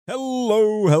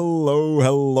Hello,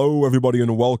 everybody,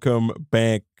 and welcome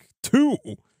back to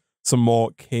some more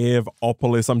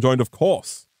Caveopolis. I'm joined, of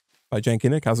course, by Janky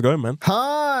Nick. How's it going, man?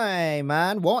 Hi,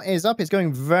 man. What is up? It's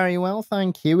going very well,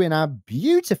 thank you, in our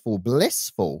beautiful,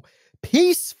 blissful,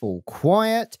 peaceful,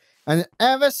 quiet, and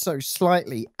ever so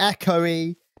slightly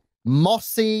echoey,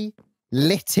 mossy,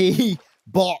 litty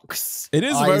box. It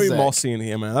is very mossy in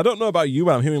here, man. I don't know about you,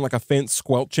 but I'm hearing like a faint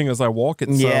squelching as I walk.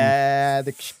 It's I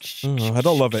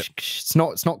don't love it. It's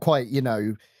not quite,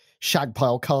 shag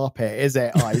pile carpet, is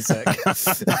it, Isaac?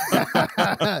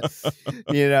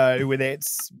 With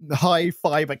its high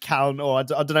fiber count, or I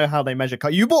don't know how they measure.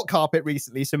 You bought carpet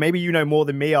recently, so maybe you know more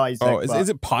than me, Isaac. Oh, is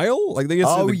it pile? Like they used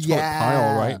to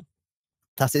pile, right?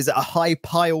 Is it a high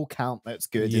pile count that's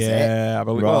good, is it? Yeah, I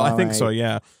believe. Right. Well, I think so,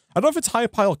 yeah. I don't know if it's high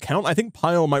pile count. I think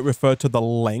pile might refer to the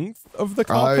length of the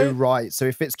carpet. Oh, right. So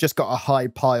if it's just got a high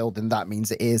pile, then that means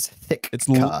it is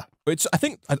thicker. Which I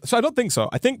think, so I don't think so.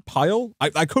 I think pile,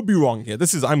 I could be wrong here.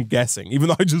 I'm guessing, even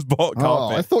though I just bought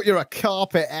carpet. Oh, I thought you're a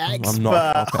carpet expert, I'm not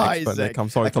a carpet expert, Isaac. Nick. I'm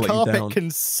sorry to let you down. Carpet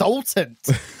consultant,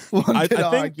 one could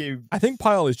argue. I think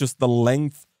pile is just the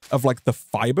length of like the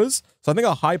fibers. So I think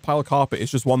a high pile carpet is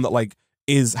just one that like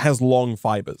has long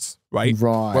fibers, right?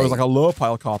 Right. Whereas like a low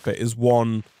pile carpet is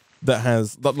one that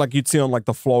has, like you'd see on like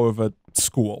the floor of a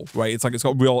school, right? It's like it's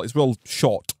real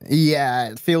short. Yeah,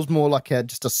 it feels more like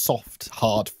just a soft,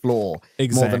 hard floor,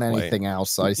 more than anything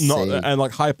else. I see. And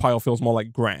like high pile feels more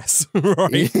like grass,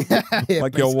 right? Yeah,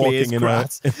 like you're walking in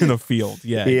a field.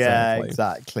 Yeah,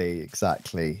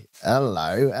 exactly.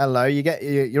 Hello.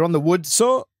 You're on the woods.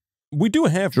 So we do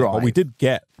have, or we did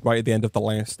get right at the end of the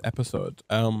last episode,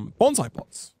 bonsai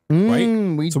pots, right?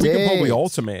 We can probably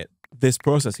automate this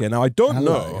process here. Now I don't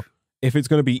know if it's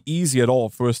going to be easy at all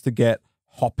for us to get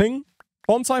hopping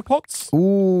bonsai pots.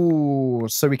 Ooh,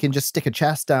 so we can just stick a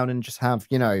chest down and just have,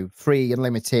 free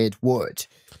unlimited wood.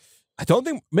 I don't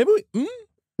think, maybe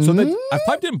I've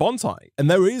typed in bonsai and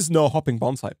there is no hopping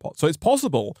bonsai pot. So it's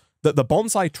possible that the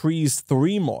Bonsai Trees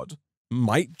 3 mod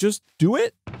might just do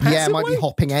it passively. Yeah, it might be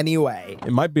hopping anyway.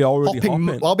 It might be already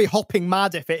hopping. I'll be hopping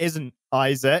mad if it isn't,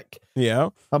 Isaac. Yeah.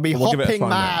 I'll be hopping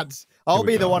mad. I'll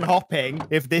be the one hopping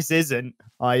if this isn't,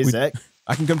 Isaac.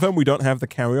 I can confirm we don't have the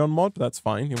carry-on mod, but that's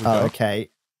fine. Here we go. Okay.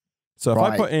 So if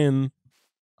I put in,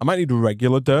 I might need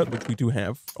regular dirt, which we do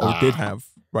have, or did have,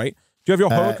 right? Do you have your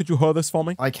hoe? Could you hoe this for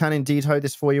me? I can indeed hoe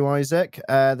this for you, Isaac.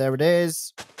 There it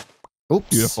is. Oops.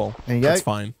 Beautiful. There you go. That's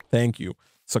fine. Thank you.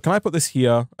 So can I put this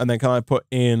here, and then can I put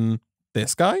in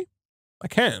this guy? I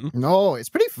can. No, it's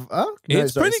pretty...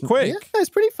 it's pretty quick. Yeah, it's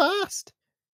pretty fast.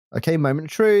 Okay, moment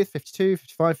of truth. 52,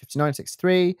 55, 59,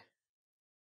 63.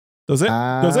 Does it?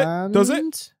 Does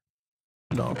it?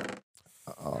 No.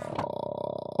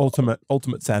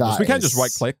 Ultimate sadness. We can't just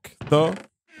right-click, though.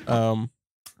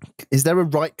 Is there a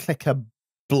right-clicker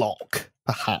block,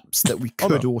 perhaps, that we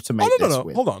could automate this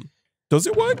with? Hold on. Does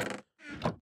it work?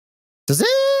 Does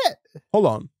it? Hold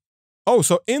on. Oh,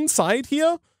 so inside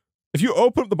here, if you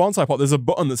open up the bonsai pot, there's a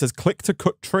button that says click to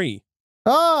cut tree.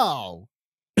 Oh.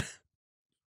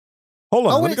 Hold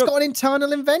on. Oh, and it's got an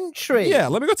internal inventory. Yeah,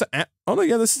 let me go to... Oh, no,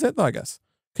 yeah, this is it, though, I guess.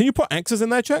 Can you put axes in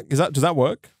there, check? Does that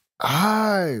work?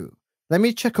 Oh. Let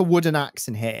me check a wooden axe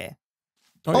in here.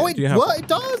 It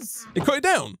does. It cut it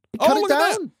down. It cut it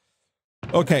down.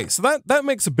 Okay, so that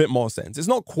makes a bit more sense. It's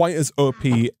not quite as OP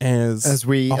as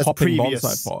hopping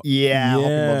bonsai pot. Yeah. Hopping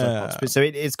bonsai pots. So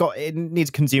it needs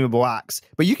a consumable axe.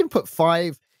 But you can put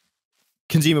 5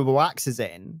 consumable axes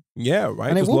in. Yeah, right.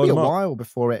 And it will be a while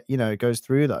before it, goes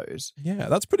through those. Yeah,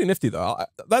 that's pretty nifty, though.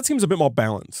 That seems a bit more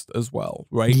balanced as well,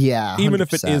 right? Yeah, 100%. Even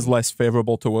if it is less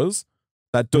favorable to us,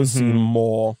 that does seem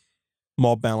more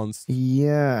balanced.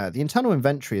 Yeah, the internal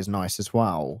inventory is nice as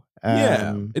well.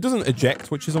 It doesn't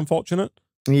eject, which is unfortunate.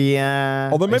 Yeah.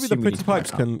 Although maybe the pretty pipes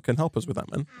can help us with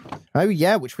that, man. Oh,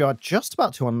 yeah, which we are just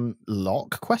about to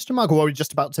unlock, or are we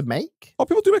just about to make? Oh,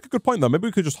 people do make a good point, though. Maybe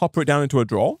we could just hopper it down into a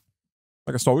drawer.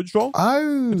 Like a storage drawer?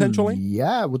 Oh, potentially.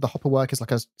 Yeah, would the hopper work as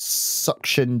like a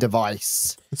suction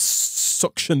device?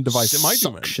 Suction device. It might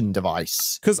do, man. Suction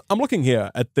device. Because I'm looking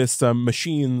here at this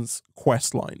machines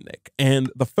quest line, Nick,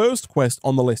 and the first quest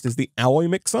on the list is the alloy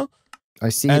mixer. I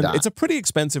see that. And it's a pretty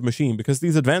expensive machine because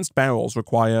these advanced barrels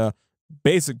require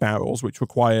basic barrels, which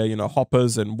require,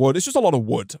 hoppers and wood. It's just a lot of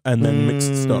wood and then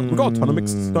mixed stone. We've got a ton of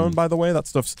mixed stone, by the way. That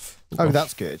stuff's... Oh,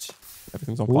 that's good.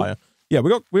 Everything's on fire. Yeah, we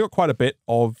got quite a bit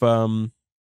of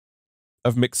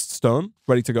mixed stone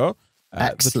ready to go.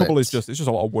 The trouble is it's just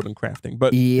a lot of wood and crafting.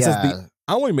 But it says the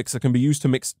alloy mixer can be used to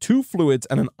mix 2 fluids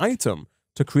and an item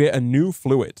to create a new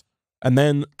fluid. And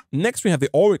then next we have the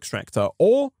ore extractor.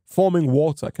 Ore forming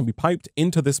water can be piped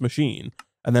into this machine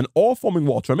and then ore-forming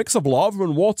water. A mix of lava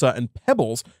and water and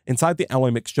pebbles inside the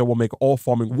alloy mixture will make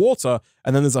ore-forming water.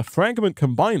 And then there's a fragment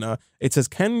combiner. It says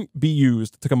can be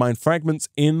used to combine fragments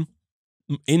in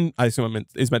I assume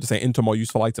it's meant to say into more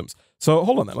useful items. So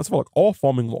hold on then. Let's have a look.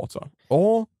 Ore-forming water.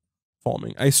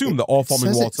 Ore-forming. I assume the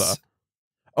ore-forming water.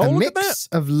 Oh, a mix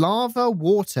of lava,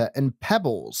 water, and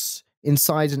pebbles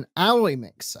inside an alloy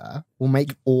mixer will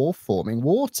make ore-forming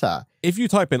water. If you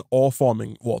type in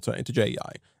ore-forming water into JEI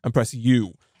and press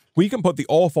U, we can put the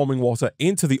ore-forming water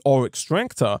into the ore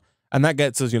extractor, and that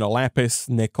gets us, lapis,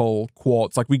 nickel,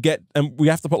 quartz. Like we get, and we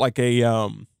have to put like a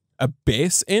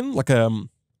base in, like a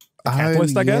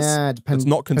catalyst, I guess. Yeah, it's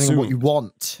not consumed. On what you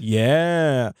want.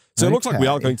 Yeah. So it looks like we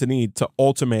are going to need to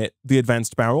automate the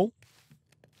advanced barrel.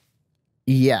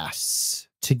 Yes,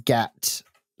 to get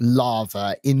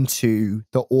lava into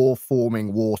the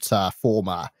ore-forming water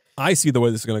former. I see the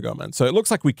way this is going to go, man. So it looks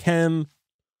like we can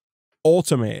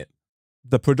automate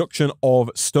the production of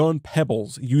stone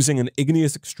pebbles using an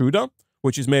igneous extruder,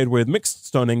 which is made with mixed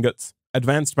stone ingots,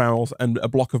 advanced barrels, and a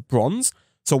block of bronze.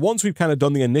 So once we've kind of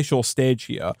done the initial stage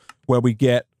here, where we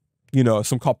get,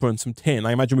 some copper and some tin,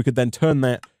 I imagine we could then turn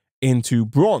that into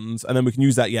bronze, and then we can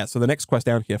use that, So the next quest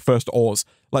down here, first ores,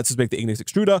 lets us make the igneous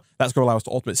extruder. That's going to allow us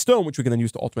to automate stone, which we can then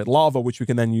use to automate lava, which we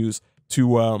can then use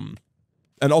to, and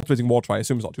automating water, I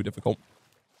assume is not too difficult.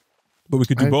 But we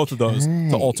could do both of those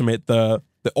to automate the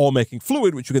ore-making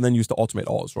fluid, which we can then use to automate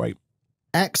ores, right?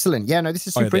 Excellent. Yeah, no, this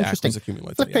is super interesting.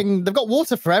 Flipping, they've got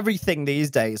water for everything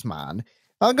these days, man.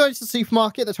 I'm going to the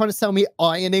supermarket, they're trying to sell me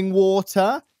ironing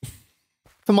water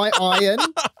for my iron.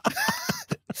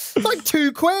 It's like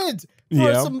 £2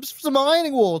 for some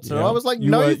ironing water. I was like,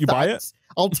 no, you buy it?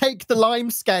 I'll take the lime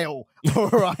scale. All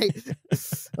right.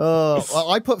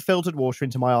 I put filtered water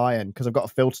into my iron because I've got a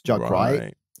filter jug,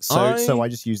 right? So I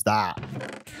just use that.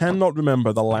 Cannot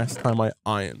remember the last time I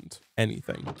ironed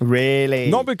anything. Really?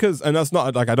 Not because, and that's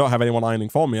not like I don't have anyone ironing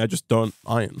for me. I just don't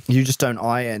iron. You just don't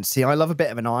iron. See, I love a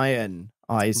bit of an iron,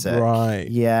 Isaac. Right.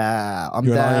 Yeah. I'm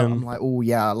there. I'm like, oh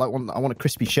yeah, I want a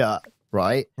crispy shirt.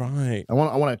 Right. Right. I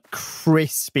want a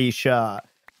crispy shirt.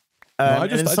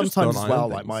 And sometimes as well,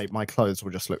 like my clothes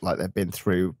will just look like they've been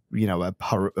through, a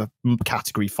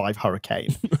category 5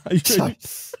 hurricane. Are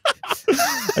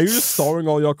you just storing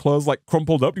all your clothes like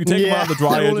crumpled up? You take them out of the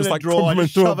dryer and just like crumple them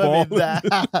into a ball.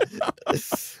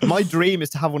 My dream is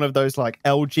to have one of those like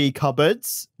LG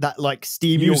cupboards that like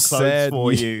steam your clothes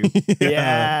for you.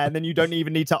 Yeah, and then you don't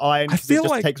even need to iron because it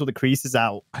just takes all the creases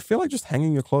out. I feel like just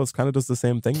hanging your clothes kind of does the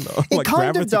same thing though. It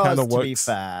kind of does, to be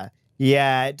fair.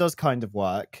 Yeah, it does kind of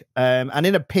work. And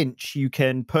in a pinch, you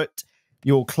can put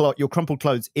your crumpled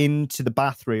clothes into the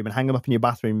bathroom and hang them up in your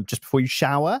bathroom just before you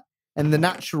shower. And the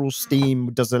natural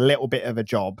steam does a little bit of a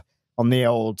job on the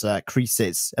old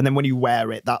creases. And then when you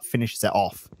wear it, that finishes it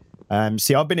off.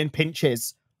 See, I've been in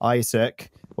pinches,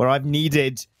 Isaac, where I've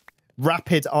needed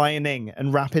rapid ironing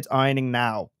and rapid ironing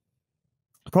now.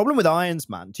 Problem with irons,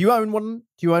 man. Do you own one?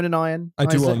 Do you own an iron? I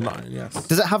do own an iron, yes.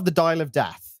 Does it have the dial of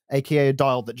death? AKA a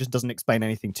dial that just doesn't explain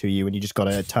anything to you and you just got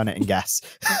to turn it and guess.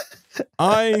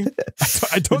 I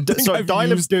don't think I've dial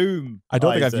used, of doom. I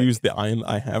don't think I've used the iron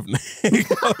I have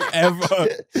ever.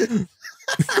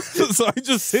 So it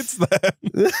just sits there.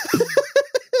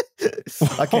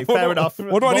 Okay, fair enough.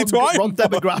 What do I need to iron? Wrong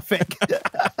demographic.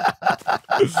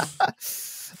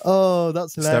 Oh,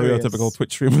 that's hilarious. Stereotypical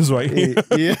Twitch streamers right here.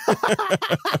 Yeah.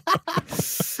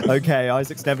 Okay,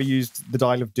 Isaac's never used the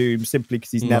dial of doom simply because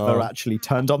he's never actually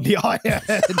turned on the iron.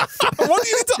 What do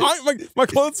you need to iron? My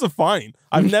clothes are fine.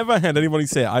 I've never had anybody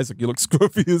say, Isaac, you look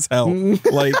scruffy as hell.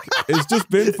 Like, it's just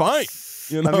been fine.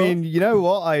 I mean, you know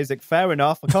what, Isaac? Fair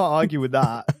enough. I can't argue with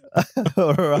that.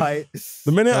 All right.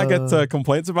 The minute I get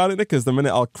complaints about it, Nick, is the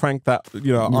minute I'll crank that,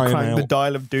 iron crank out. the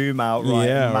dial of doom out, right?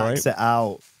 Yeah, and max it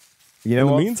out. You know In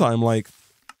what? the meantime, like,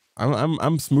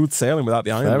 I'm smooth sailing without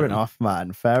the iron. Fair enough,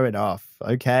 man. Fair enough.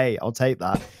 Okay, I'll take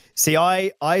that. See,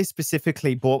 I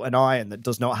specifically bought an iron that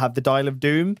does not have the dial of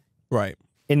doom. Right.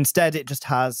 Instead, it just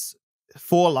has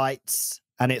 4 lights,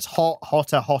 and it's hot,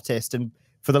 hotter, hottest, and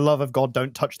for the love of God,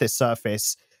 don't touch this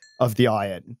surface of the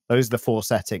iron. Those are the 4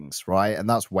 settings, right? And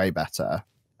that's way better.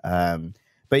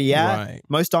 But yeah,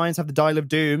 most irons have the dial of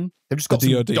doom. They've just got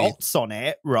some dots on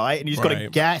it, right? And you just got to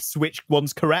guess which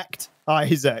one's correct,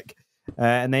 Isaac.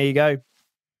 And there you go.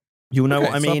 You'll know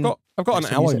what I mean. So I've got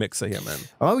an alloy mixer here, man.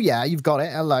 Oh yeah, you've got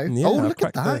it. Hello. Yeah, oh, look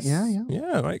at that. Yeah.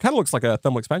 Yeah, right. It kind of looks like a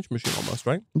thermal expansion machine almost,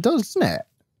 right? It does, doesn't it?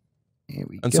 Here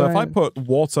we go. So if I put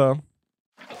water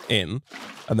in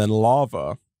and then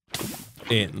lava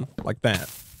in like that,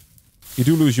 you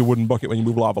do lose your wooden bucket when you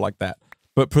move lava like that.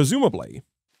 But presumably,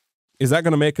 is that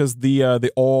going to make us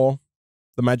the ore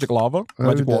The magic lava?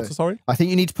 Magic water, sorry. I think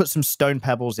you need to put some stone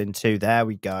pebbles in too. There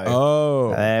we go.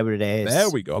 Oh. There it is. There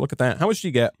we go. Look at that. How much do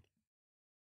you get?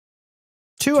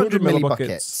 200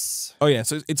 millibuckets. Oh, yeah.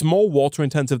 So it's more water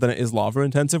intensive than it is lava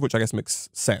intensive, which I guess makes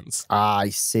sense. I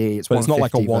see. But it's not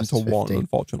like a 150 versus 1-to-1, 50.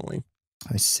 unfortunately.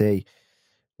 I see.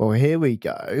 Well, here we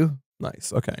go.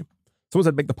 Nice. Okay. Someone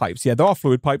said make the pipes. Yeah, there are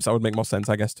fluid pipes. That would make more sense,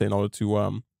 I guess, in order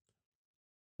to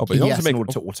Oh, but yes, in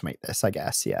order to automate this, I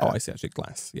guess. Yeah. Oh, I see. Actually,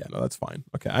 glass. Yeah, no, that's fine.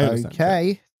 Okay, I understand.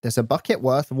 Okay. There's a bucket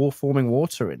worth of wall-forming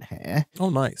water in here. Oh,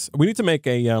 nice. We need to make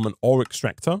a an ore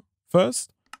extractor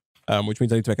first, which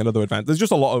means I need to make another advance. There's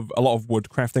just a lot of wood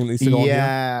crafting that needs to go on here.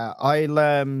 Yeah,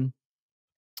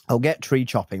 I'll get tree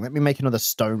chopping. Let me make another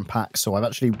stone paxel.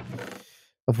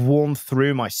 I've worn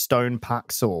through my stone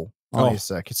paxel,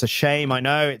 Isaac. It's a shame. I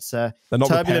know it's a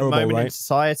turbulent moment in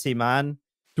society, man.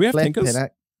 Do we have tinkers?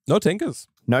 No tinkers.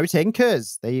 No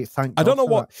tinkers. Thank God I don't know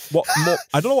for what mod,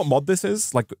 I don't know what mod this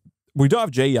is. Like, we don't have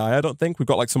JEI, I don't think. We've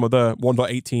got like some other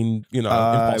 1.18,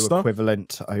 imposter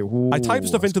equivalent. I type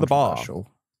stuff into the bar,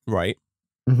 right?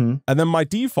 Mm-hmm. And then my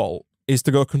default is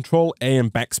to go Control A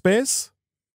and backspace,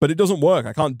 but it doesn't work.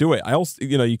 I can't do it. I also,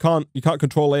 you can't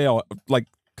Control A or like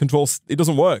Control. It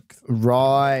doesn't work.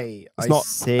 Right.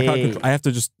 See. I have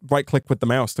to just right click with the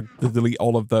mouse to delete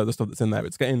all of the stuff that's in there.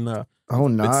 It's getting. Oh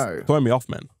no! It's throwing me off,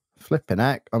 man. Flipping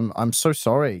heck. I'm so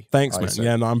sorry. Thanks, Isaac. Man.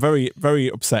 Yeah, no, I'm very,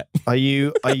 very upset. Are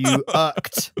you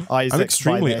irked, Isaac? I'm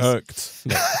extremely irked.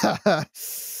 Yeah,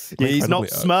 he's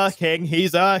not smirking,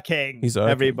 he's irking. He's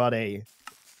irking. Everybody.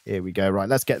 Here we go. Right,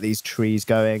 let's get these trees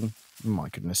going. Oh, my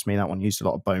goodness me, that one used a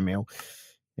lot of bone meal.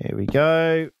 Here we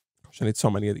go. Gosh, I need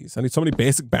so many of these. I need so many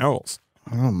basic barrels.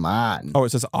 Oh man. Oh, it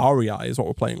says REI is what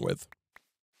we're playing with.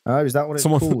 Oh, is that what it's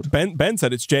called? Ben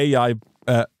said it's JEI.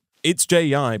 It's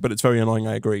JEI, but it's very annoying.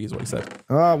 I agree, is what he said.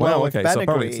 Oh, well, okay, if Ben so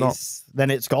agrees, it's not. Then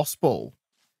it's gospel,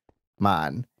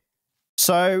 man.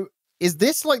 So, is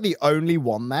this like the only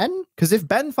one then? Because if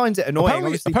Ben finds it annoying,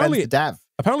 obviously Ben's the dev.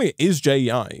 Apparently it is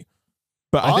JEI,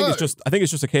 but I think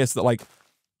it's just a case that like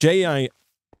JEI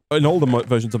in older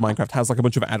versions of Minecraft has like a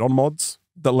bunch of add-on mods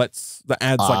that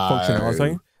adds like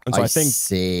functionality, and so I think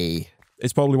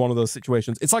it's probably one of those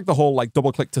situations. It's like the whole like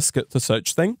double click to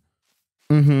search thing.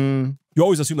 Mm-hmm. You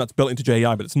always assume that's built into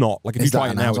JEI, but it's not. Like if you try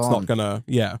it now, it's not gonna.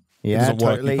 Yeah, it doesn't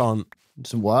totally. work. You can't. It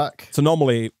doesn't work. So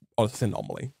normally,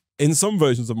 in some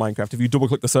versions of Minecraft, if you double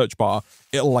click the search bar,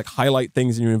 it'll like highlight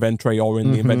things in your inventory or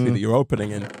in the inventory that you're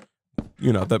opening, and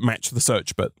that match the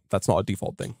search. But that's not a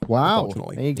default thing. Wow.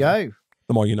 There you go.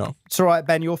 The more you know. It's all right,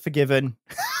 Ben. You're forgiven.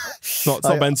 It's not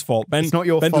Ben's fault. It's not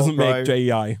your Ben fault, doesn't make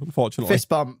JEI, unfortunately. Fist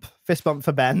bump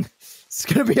for Ben. It's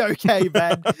gonna be okay,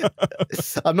 Ben.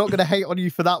 I'm not gonna hate on you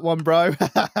for that one, bro.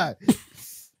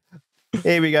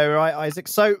 Here we go, right, Isaac.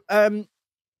 So,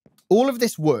 all of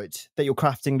this wood that you're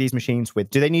crafting these machines with,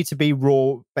 do they need to be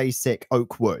raw, basic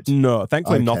oak wood? No,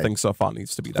 thankfully nothing so far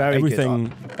needs to be that.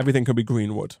 Everything can be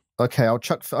green wood. Okay,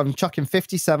 I'm chucking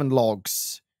 57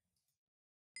 logs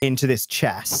into this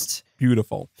chest.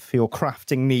 Beautiful. For your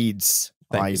crafting needs,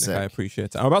 Isaac. Thank you, Nick. I appreciate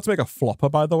it. I'm about to make a flopper,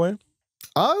 by the way.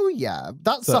 Oh, yeah.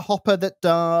 That's a hopper that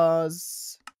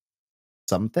does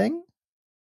something?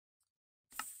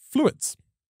 Fluids.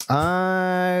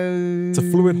 Oh. It's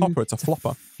a fluid hopper. It's a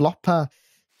flopper. Flopper.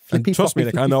 And trust me,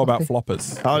 Nick, I know about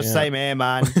floppers. Oh, same here,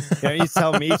 man. You don't need to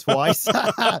tell me twice. You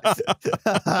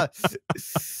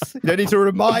don't need to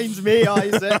remind me,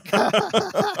 Isaac.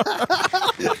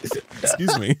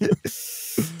 Excuse me.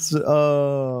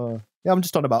 Yeah, I'm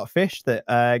just on about fish that,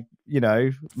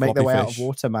 make their way out of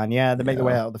water, man. Yeah, they make their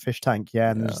way out of the fish tank. Yeah,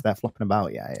 and they're flopping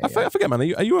about. Yeah, I forget, man.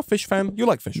 Are you a fish fan? You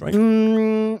like fish, right?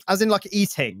 As in, like,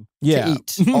 eating. Yeah. To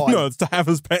eat. No, it's to have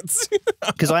as pets.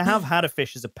 Because I have had a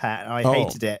fish as a pet, and I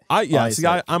hated it.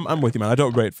 I'm with you, man. I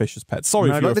don't rate fish as pets.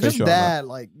 Sorry if you're a fish owner. They're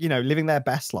just there, living their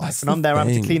best life. And I'm there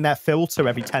having to clean their filter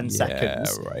every 10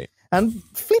 seconds. Yeah, right. And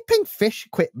flipping fish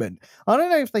equipment. I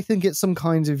don't know if they think it's some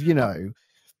kind of,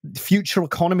 future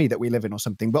economy that we live in or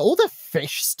something, but all the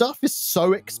fish stuff is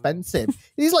so expensive.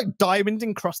 These like diamond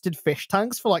encrusted fish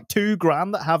tanks for like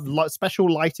 $2,000 that have special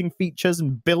lighting features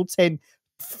and built-in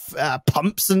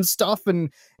pumps and stuff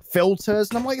and filters,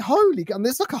 and I'm like, holy god! And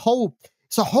there's like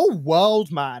it's a whole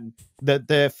world, man.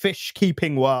 The fish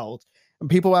keeping world. And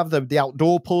people have the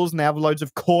outdoor pools and they have loads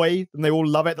of koi and they all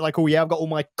love it. They're like, oh yeah, I've got all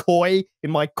my koi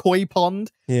in my koi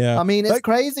pond. Yeah. I mean, it's a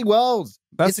crazy world.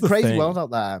 It's a crazy world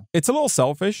out there. It's a little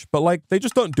selfish, but like they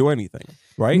just don't do anything,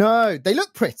 right? No, they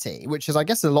look pretty, which is, I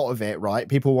guess, a lot of it, right?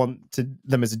 People want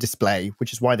them as a display,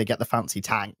 which is why they get the fancy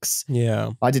tanks.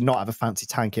 Yeah. I did not have a fancy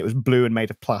tank. It was blue and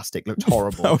made of plastic. Looked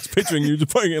horrible. I was picturing you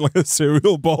just putting it in like a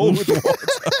cereal bowl with water.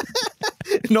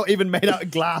 Not even made out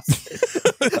of glass.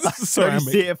 I only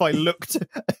see it if I looked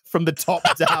from the top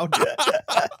down.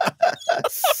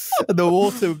 And the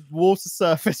water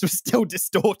surface was still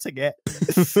distorting it.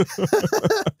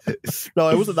 No,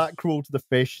 I wasn't that cruel to the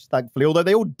fish, thankfully. Although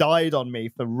they all died on me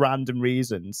for random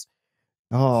reasons.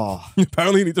 Oh.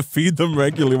 Apparently you need to feed them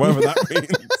regularly, whatever that means.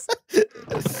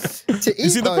 You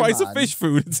see the price of fish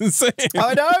food? It's insane.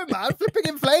 I know, man. Flipping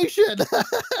inflation.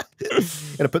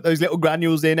 Gotta put those little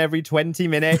granules in every 20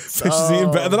 minutes. Fish is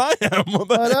eating better than I am.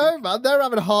 I know, man. They're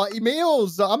having hearty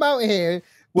meals. I'm out here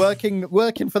working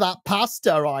for that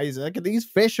pasta, Isaac, and these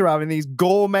fish are having these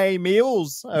gourmet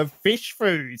meals of fish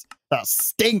food that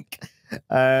stink.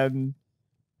 But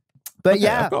okay,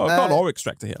 yeah, I've got an ore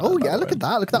extractor here. Oh yeah, look at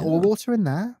that! Look at that ore water in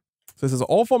there. So it says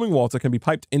all forming water can be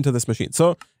piped into this machine.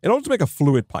 So in order to make a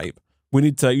fluid pipe, we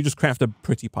need to, you just craft a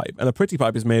pretty pipe. And a pretty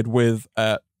pipe is made with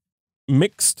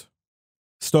mixed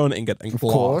stone ingot and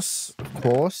glass. Of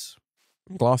course.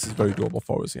 Glass is very doable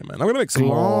for us here, man. I'm going to make some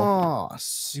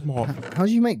glass. more. How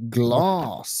do you make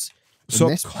glass?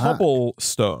 So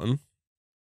cobblestone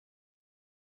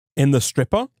in the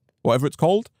stripper, whatever it's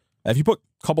called, if you put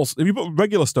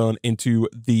regular stone into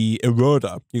the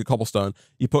eroder, you get cobblestone.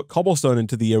 You put cobblestone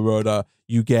into the eroder,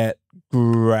 you get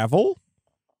gravel?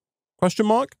 Question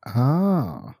mark?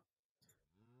 Ah.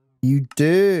 You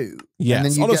do.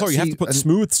 Yes. You have to put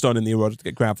smooth stone in the eroder to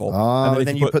get gravel. Oh, and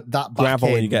then you put that back gravel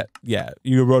in. And you get,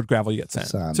 you erode gravel, you get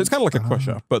sand. So it's kind of like a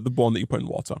crusher, but the one that you put in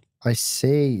water. I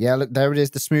see. Yeah, look, there it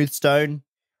is, the smooth stone.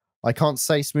 I can't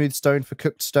say smooth stone for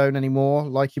cooked stone anymore,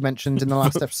 like you mentioned in the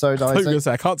last episode, Isaac.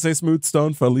 I can't say smooth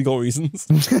stone for legal reasons.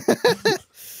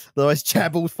 Otherwise,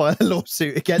 Chab will file a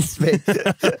lawsuit against me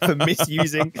for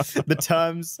misusing the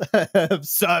terms of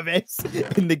service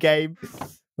in the game.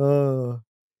 Oh,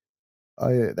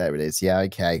 there it is. Yeah,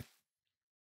 okay.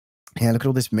 Yeah, look at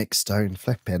all this mixed stone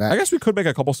flipping. I guess we could make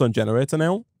a cobblestone generator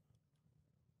now.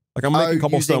 Like I'm making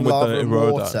cobblestone with the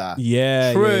eroder.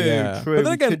 Yeah, true. But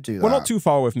then again, we're not too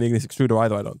far away from the igneous extruder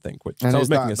either, I don't think. And I was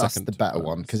making that's the better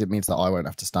one because it means that I won't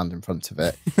have to stand in front of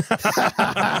it.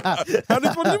 What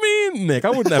do you mean, Nick?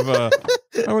 I would never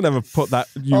put that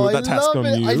task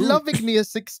on you. I love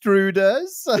igneous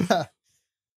extruders.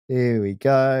 Here we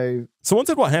go. Someone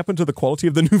said, what happened to the quality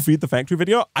of the new Feed the Factory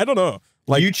video? I don't know.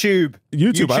 Like YouTube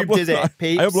did it,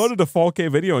 peeps. I uploaded a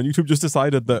 4K video and YouTube just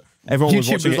decided that everyone was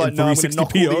watching it in 360p.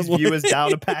 Knock all these viewers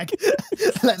down a peg.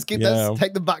 Let's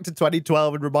take them back to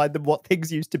 2012 and remind them what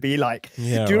things used to be like.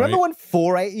 Yeah, do you remember when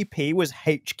 480p was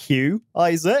HQ,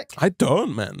 Isaac? I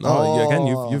don't, man. No, again,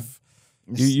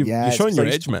 you're showing your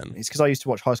age, man. It's because I used to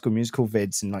watch High School Musical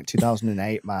vids in like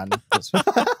 2008, man.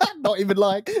 Not even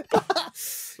like.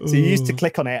 So you used to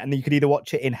click on it and you could either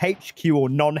watch it in HQ or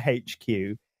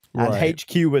non-HQ. And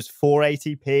HQ was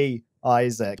 480p,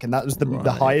 Isaac, and that was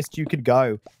the highest you could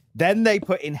go. Then they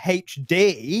put in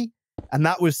HD, and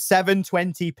that was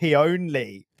 720p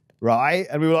only, right?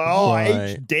 And we were like,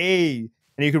 HD.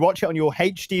 And you could watch it on your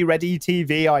HD ready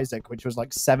TV, Isaac, which was like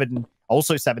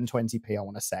 720p, I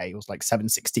want to say. It was like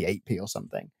 768p or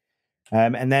something.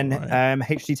 And then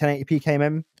HD 1080p came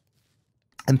in,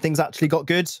 and things actually got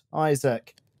good,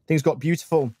 Isaac. Things got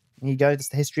beautiful. Here you go. That's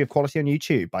the history of quality on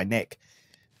YouTube by Nick.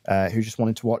 Who just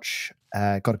wanted to watch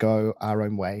Gotta Go Our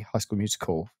Own Way, High School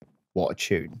Musical. What a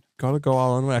tune. Gotta Go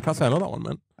Our Own Way. I can't say I know that one,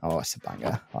 man. Oh, it's a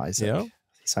banger, Isaac. Yeah.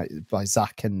 It's by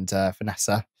Zach and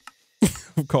Vanessa.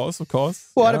 Of course.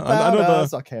 What about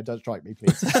us? Okay, don't strike me,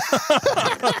 please.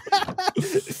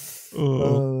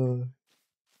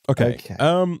 Okay.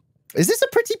 Is this a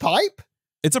pretty pipe?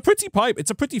 It's a pretty pipe.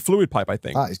 It's a pretty fluid pipe, I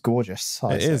think. That is gorgeous,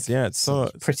 Isaac. It is, yeah. It's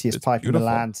the prettiest pipe in the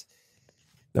land.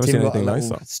 Never seen anything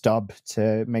nicer. Stub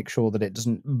to make sure that it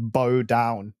doesn't bow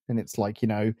down and it's like,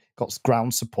 got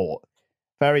ground support.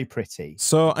 Very pretty.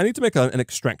 So I need to make an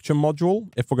extraction module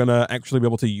if we're going to actually be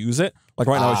able to use it. Like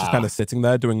right now it's just kind of sitting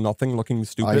there doing nothing, looking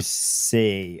stupid. I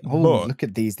see. Oh, look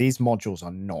at these. These modules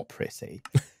are not pretty.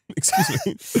 Excuse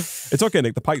me. It's okay,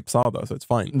 Nick. The pipes are though, so it's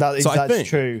fine. That's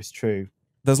true. It's true.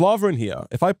 There's lava in here.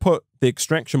 If I put the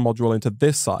extraction module into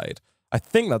this side, I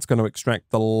think that's going to extract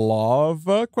the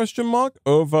lava,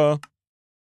 over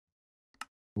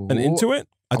and into it.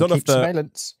 I don't know if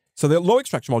surveillance. So the low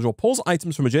extraction module pulls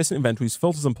items from adjacent inventories,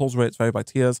 filters and pulls rates vary by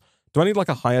tiers. Do I need like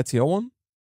a higher tier one?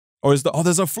 Or is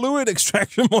there's a fluid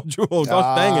extraction module.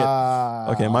 Gosh dang it.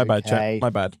 Okay, my bad, chat. My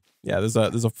bad. Yeah, there's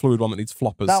a fluid one that needs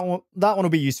floppers. That one will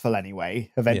be useful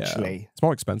anyway, eventually. Yeah. It's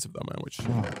more expensive though, man, which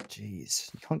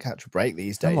jeez. You can't catch a break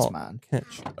these days, man.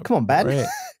 Come on, Ben.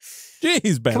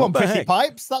 Jeez, Ben. Come on, pretty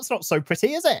pipes. That's not so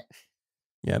pretty, is it?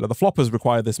 Yeah, no, the floppers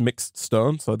require this mixed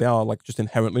stone, so they are like just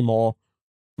inherently more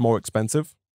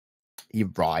expensive. You're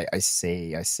right. I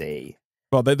see.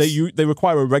 Well, they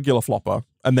require a regular flopper,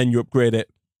 and then you upgrade it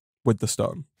with the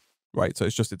stone, right? So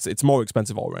it's more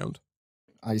expensive all around.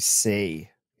 I see.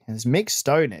 This mixed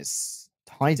stone is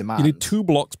high demand. You need 2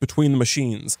 blocks between the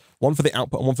machines, one for the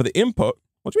output and one for the input.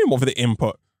 What do you mean one for the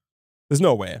input? There's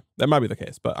no way. That might be the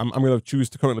case, but I'm going to choose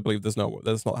to currently believe that's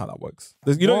not how that works.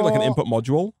 You don't need like an input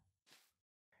module,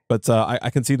 but I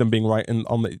can see them being right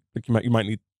on the. Like you might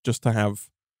need just to have,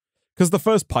 because the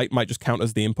first pipe might just count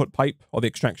as the input pipe or the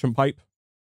extraction pipe.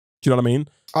 Do you know what I mean?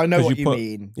 I know what you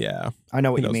mean. Yeah, I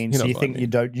know what you mean. So you think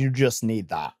you just need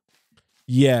that?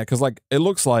 Yeah, because like it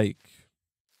looks like.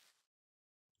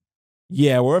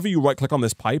 Yeah, wherever you right click on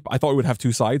this pipe, I thought it would have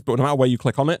 2 sides, but no matter where you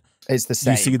click on it, it's the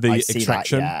same. You see the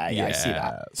extraction. Yeah, I see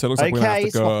that. So it looks like we're gonna have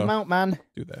to swap them out, man.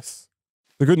 do this.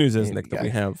 The good news is, Nick, that we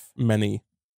have many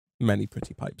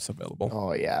pretty pipes available.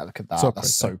 Oh yeah, look at that.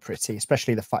 That's so pretty.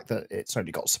 Especially the fact that it's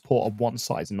only got support on one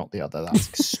side and not the other. That's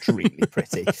extremely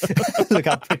pretty. Look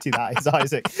how pretty that is,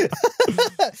 Isaac.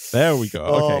 There we go.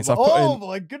 Okay, so I put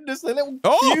my goodness, the little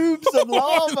cubes of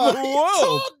lava. You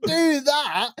can't do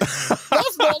that.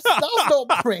 That's not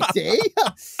pretty.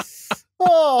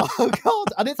 Oh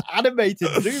god, and it's animated.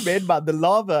 Zoom in, man. The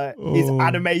lava is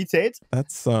animated.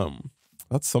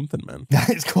 That's something, man. That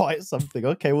is quite something.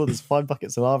 Okay, well, there's 5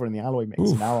 buckets of lava in the alloy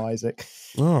mix now, Isaac.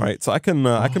 All right, so I can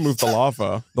move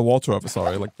the water over.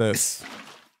 Sorry, like this.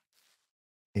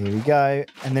 Here we go.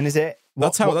 And then is it?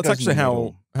 That's actually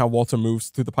how water moves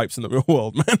through the pipes in the real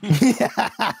world, man.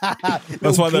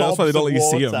 That's why they don't let you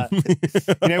see them.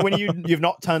 You know, when you've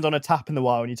not turned on a tap in the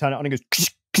while and you turn it on and it goes.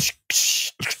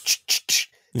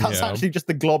 That's actually just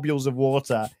the globules of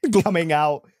water coming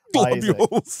out.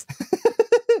 Globules.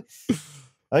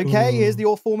 Okay, here's the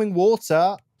all-forming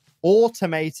water.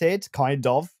 Automated, kind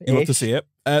of. You love to see it.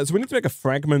 So we need to make a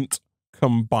fragment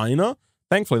combiner.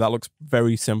 Thankfully, that looks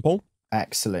very simple.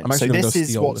 Excellent. So this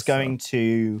is what's going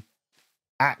to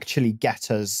actually get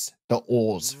us the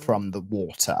ores from the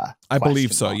water. I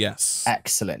believe so, yes.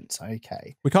 Excellent.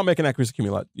 Okay. We can't make an accuracy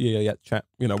accumulator yet, chat.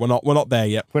 You know, we're not there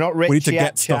yet. We're not rich yet. We need to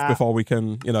get stuff before we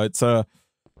can, you know, it's a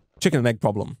chicken and egg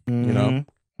problem, you know.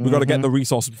 We've got to get the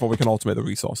resources before we can automate the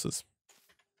resources.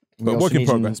 But work in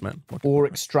progress, man. Ore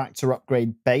extractor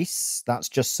upgrade base. That's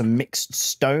just some mixed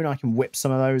stone. I can whip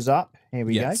some of those up. Here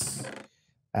we go.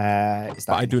 But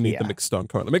I do need the mixed stone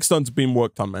currently. Mixed stone's being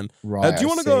worked on, man. Right. Do you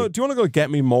want to go get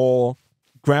me more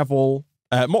gravel?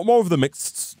 More of the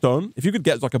mixed stone. If you could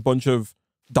get like a bunch of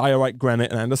diorite,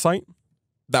 granite, and andesite,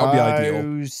 that would be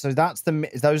ideal. So that's the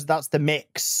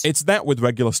mix. It's that with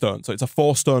regular stone. So it's a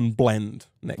 4-stone blend,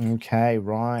 Nick. Okay,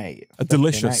 right. A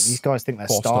delicious. These guys think they're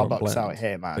Starbucks out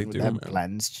here, man. With their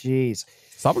blends. Jeez.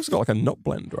 Starbucks got like a nut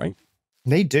blend, right?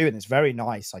 They do, and it's very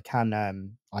nice. I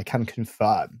can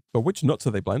confirm. But which nuts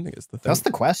are they blending? Is the thing. That's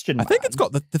the question. I think it's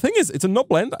got the thing is it's a nut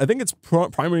blend. I think its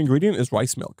primary ingredient is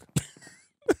rice milk.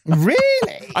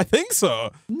 Really? I think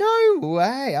so. No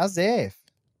way. As if.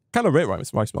 Kind of rate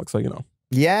rice milk, so you know.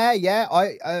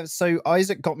 Yeah. So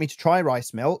Isaac got me to try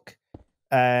rice milk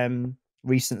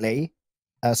recently.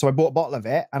 So I bought a bottle of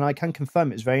it, and I can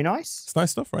confirm it was very nice. It's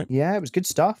nice stuff, right? Yeah, it was good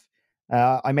stuff.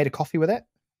 I made a coffee with it,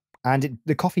 and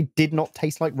the coffee did not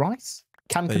taste like rice.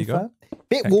 Can confirm.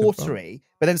 Bit watery,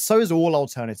 but then so is all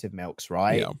alternative milks,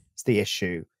 right? Yeah. It's the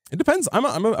issue. It depends. I'm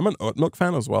an oat milk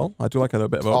fan as well. I do like a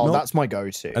bit of oat milk. Oh, that's my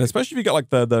go-to. And especially if you get like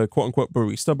the quote-unquote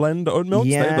barista blend oat milks,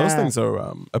 those things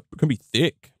are can be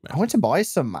thick, man. I went to buy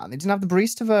some, man. They didn't have the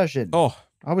barista version. Oh.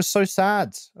 I was so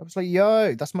sad. I was like,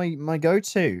 yo, that's my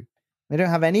go-to. They don't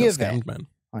have any of it. Man.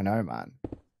 I know, man.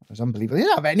 It was unbelievable. They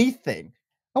didn't have anything.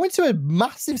 I went to a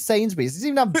massive Sainsbury's. It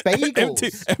didn't even have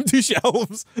bagels. empty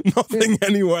shelves. Nothing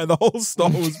anywhere. The whole store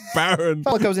was barren.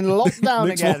 Felt like I was in lockdown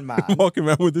again, man. Walking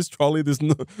around with this trolley. There's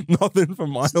nothing for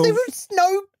miles. There was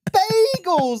no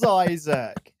bagels,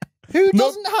 Isaac. Who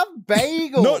doesn't have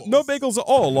bagels? No bagels at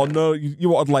all. Or no, you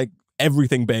wanted like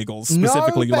everything bagels.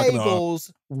 Specifically, no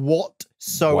bagels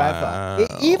whatsoever. Wow.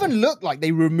 It even looked like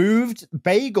they removed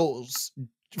bagels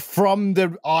from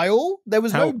the aisle. There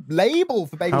was no label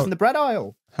for bagels in the bread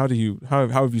aisle. How have you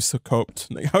coped?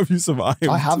 How have you survived?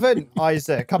 I haven't,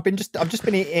 Isaac. I've just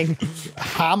been eating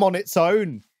ham on its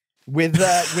own with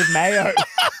mayo.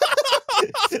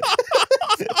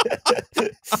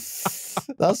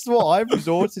 That's what I've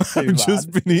resorted to. I've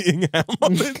just been eating ham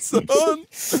on its own.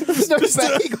 There's no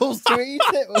bagels to eat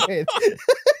it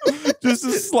with. Just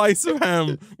a slice of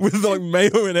ham with like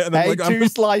mayo in it. And hey, 2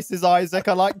 slices, Isaac.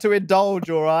 I like to indulge,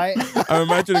 all right? I'm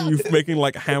imagining you making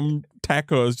like ham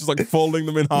tacos, just like folding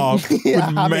them in half with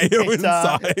mayo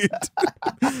inside.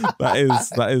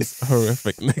 that is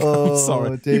horrific, Nick. I'm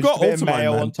sorry. Dude, you got all to mine,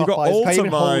 man. You got all to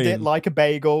mine. Hold it like a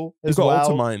bagel. You got all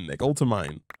to mine, Nick. All to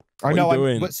mine. I know.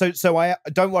 doing? So I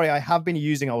don't worry. I have been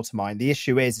using Ultimine. The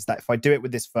issue is that if I do it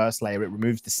with this first layer, it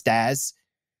removes the stairs.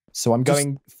 So I'm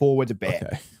going forward a bit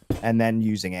and then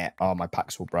using it. Oh, my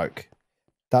Paxel broke.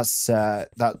 That's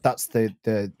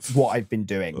the what I've been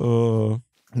doing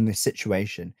in this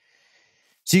situation.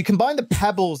 So you combine the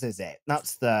pebbles, is it?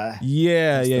 That's the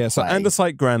So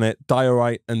andesite, granite,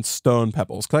 diorite, and stone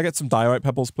pebbles. Can I get some diorite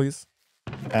pebbles, please?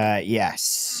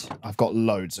 Yes, I've got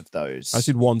loads of those. I just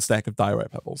need 1 stack of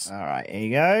diorite pebbles. All right, here you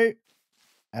go.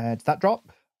 Did that drop?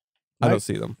 Nope. I don't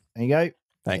see them. There you go.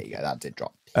 There you go. That did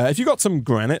drop. If you got some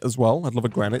granite as well, I'd love a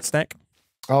granite stack.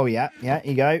 Oh yeah, here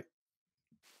you go.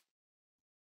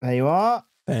 There you are.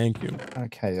 Thank you.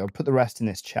 Okay, I'll put the rest in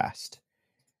this chest,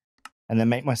 and then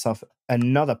make myself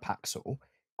another Paxel.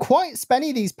 Quite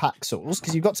spenny these Paxels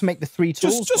because you've got to make the 3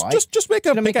 tools, right? Just make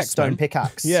a pickaxe, stone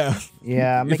pickaxe. Yeah.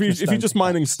 If you're just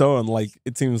mining stone, like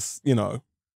it seems,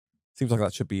 seems like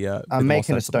that should be. I'm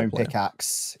making a stone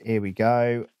pickaxe. Here we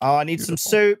go. Oh, I need some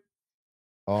soup.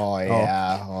 Oh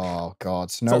yeah. Oh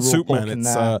god. No it's not soup,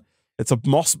 man. It's a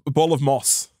bowl of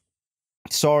moss.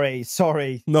 Sorry.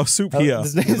 No soup here.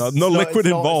 No liquid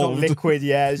involved. It's not liquid.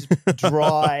 Yeah, it's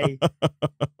dry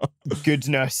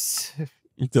goodness.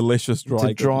 Delicious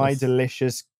dry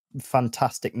delicious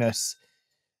fantasticness.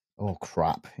 Oh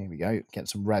crap, here we go. Get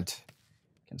some red.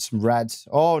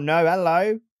 Oh no,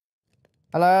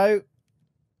 hello.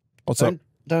 What's up?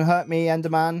 Don't hurt me,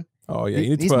 Enderman. Oh yeah,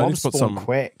 you need these to mobs put spawn some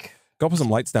quick. Go put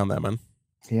some lights down there, man.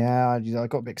 Yeah, I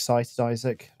got a bit excited,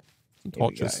 Isaac. Some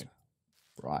torches.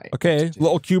 Right. Okay,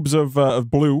 little cubes of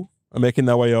blue are making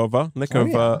their way over.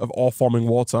 Of ore forming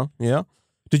water. Yeah.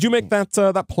 Did you make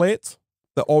that plate?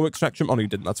 The ore extraction? Oh, no, you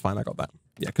didn't. That's fine. I got that.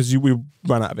 Yeah, because we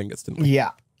ran out of ingots, didn't we?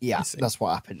 Yeah, that's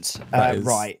what happened.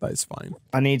 Right. That is fine.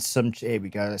 I need some... Here we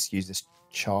go. Let's use this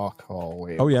charcoal.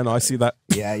 Oh, yeah, no, I see that.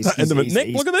 Yeah,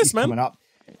 Nick, look at this, man. Coming up.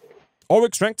 Ore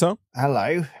extractor.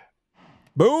 Hello.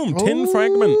 Boom, tin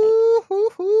fragment.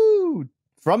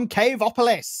 From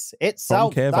Caveopolis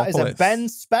itself. That is a Ben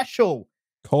special.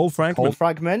 Coal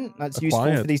fragment. That's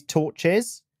useful for these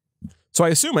torches. So I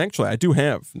assume, actually, I do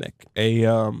have, Nick,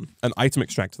 an item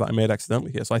extractor that I made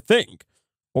accidentally here. So I think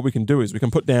what we can do is we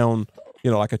can put down,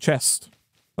 like a chest,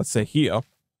 let's say here,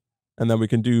 and then we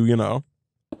can do,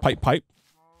 pipe,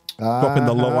 drop in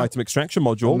the low item extraction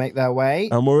module. They'll make their way.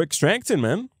 And we're extracting,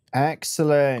 man.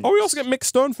 Excellent. Oh, we also get mixed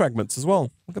stone fragments as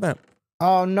well. Look at that.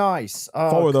 Oh, nice.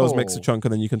 Oh, 4 of those mix a chunk,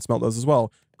 and then you can smelt those as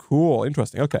well. Cool.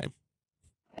 Interesting. Okay.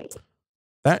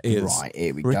 That is right.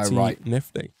 Here we go. Right,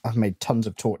 nifty. I've made tons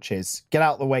of torches. Get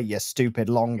out of the way, you stupid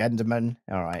long Enderman.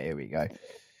 All right, here we go.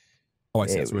 Oh, I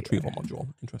see. It's a retrieval module.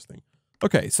 Interesting.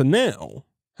 Okay, so now,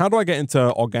 how do I get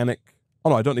into organic? Oh,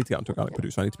 no, I don't need to get into organic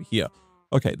producer. I need to be here.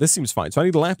 Okay, this seems fine. So I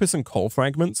need lapis and coal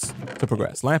fragments to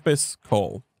progress. Lapis,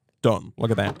 coal. Done.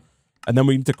 Look at that. And then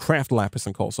we need to craft lapis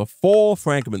and coal. So 4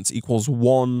 fragments equals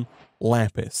 1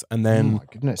 lapis. And then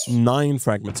 9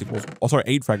 fragments equals... Oh, sorry,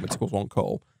 8 fragments equals 1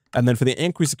 coal. And then for the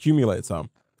increase accumulator,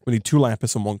 we need 2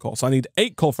 lapis and 1 coal. So I need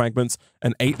 8 coal fragments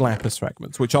and 8 lapis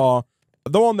fragments, which are...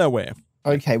 They're on their way.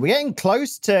 Okay, we're getting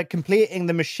close to completing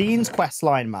the Machines quest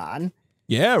line, man.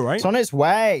 Yeah, right? It's on its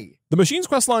way. The Machines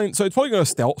quest line... So it's probably going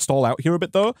to stall out here a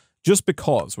bit, though, just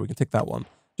because... We can take that one.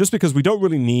 Just because we don't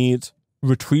really need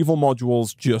retrieval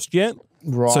modules just yet.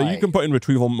 Right. So you can put in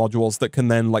retrieval modules that can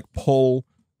then, pull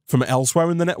from elsewhere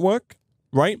in the network,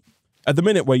 right? At the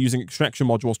minute, we're using extraction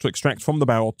modules to extract from the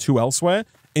barrel to elsewhere.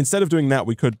 Instead of doing that,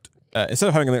 we could, instead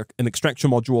of having an extraction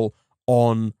module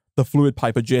on the fluid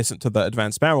pipe adjacent to the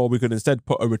advanced barrel, we could instead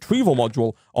put a retrieval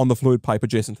module on the fluid pipe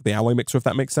adjacent to the alloy mixer, if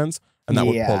that makes sense. And that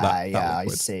would pull that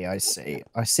liquid.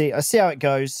 I see how it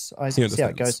goes. I see how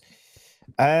it goes.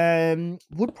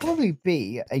 Would probably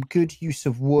be a good use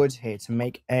of wood here to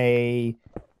make a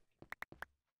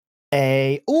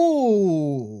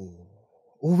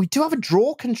we do have a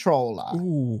draw controller.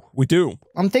 Ooh, we do.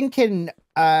 I'm thinking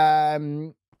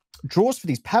draws for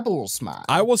these pebbles, man.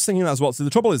 I was thinking that as well. So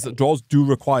the trouble is that draws do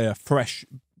require fresh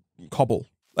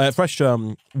fresh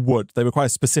wood. They require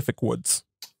specific woods.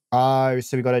 Oh,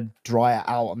 so we got to dry it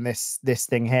out on this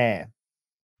thing here.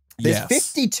 There's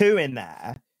 52 in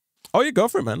there. Oh, you go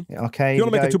for it, man. Okay. You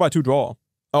want to make a 2x2 draw.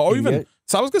 Or even,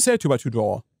 so I was going to say a 2x2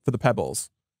 draw for the pebbles.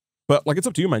 But, it's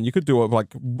up to you, man. You could do,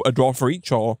 a draw for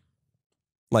each or,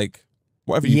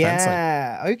 whatever you fancy.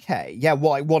 Yeah, okay. Yeah,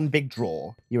 one big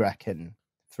draw, you reckon,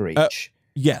 for each?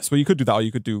 Yes, well, you could do that or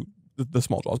you could do the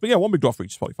small draws. But, yeah, one big draw for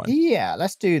each is probably fine. Yeah,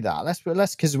 let's do that. Let's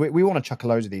because we want to chuck a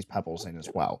load of these pebbles in as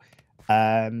well.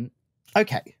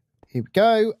 Okay, here we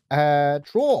go.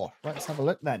 Draw. Let's have a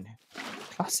look then.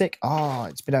 Classic. Oh,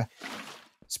 it's been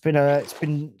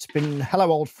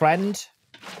hello, old friend.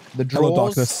 The Hello,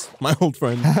 drawers. darkness, my old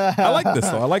friend. I like this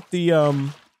though. I like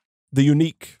the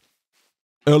unique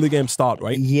early game start,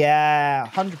 right? Yeah,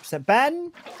 100%.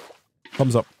 Ben?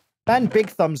 Thumbs up. Ben, big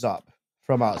thumbs up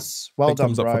from us. Well Big done,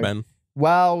 thumbs bro. up for Ben.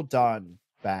 Well done,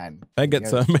 Ben. Ben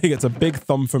gets a big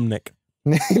thumb from Nick.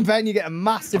 Ben, you get a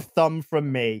massive thumb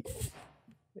from me.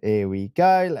 Here we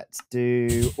go. Let's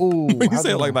do... Ooh, When you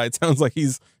say it like that, it sounds like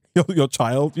he's your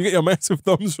child. You get your massive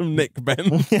thumbs from Nick,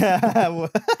 Ben. Yeah.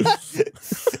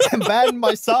 Ben,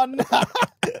 my son.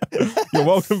 You're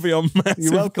welcome for your massive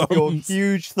You're welcome for your thumbs.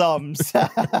 huge thumbs.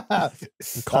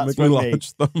 Comically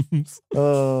large thumbs.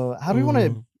 How do we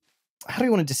want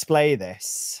to display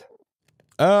this?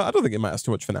 I don't think it matters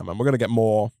too much for now, man. We're gonna get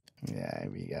more. Yeah,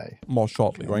 here we go. More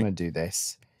shortly, I'm right? gonna do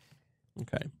this.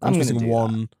 Okay. I'm using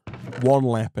gonna do one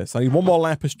lapis. I need one more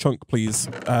lapis chunk, please.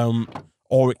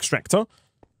 Or extractor.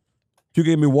 If you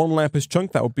give me one lapis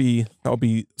chunk, that would be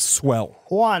swell.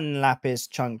 One lapis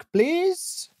chunk,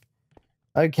 please.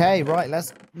 Okay, right.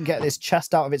 Let's get this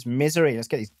chest out of its misery. Let's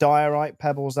get these diorite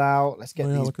pebbles out. Let's get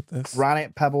these look at this.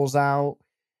 granite pebbles out.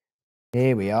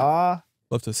 Here we are.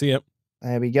 Love to see it.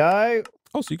 There we go.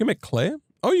 Oh, so you can make clay?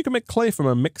 Oh, you can make clay from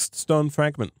a mixed stone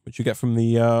fragment, which you get from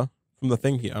the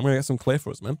thing here. I'm gonna get some clay for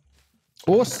us, man.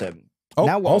 Awesome. Oh,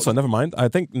 now what? also, never mind. I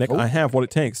think, Nick, I have what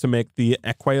it takes to make the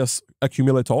Aqueous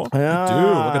Accumulator. I do.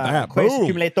 Look at that. Aqueous Boom.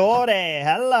 Accumulatore.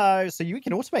 Hello. So you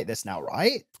can automate this now,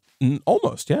 right?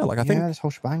 Almost, yeah. Like I think this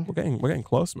whole shebang. we're getting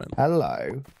close, man.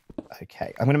 Hello.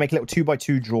 Okay. I'm gonna make a little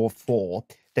 2x2 drawer for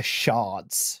the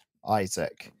shards,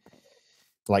 Isaac.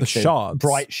 Like the shards,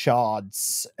 bright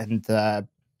shards, and the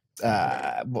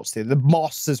what's the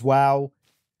moss as well.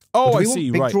 Oh, I want see.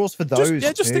 Big right. drawers for those.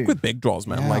 Just stick with big drawers,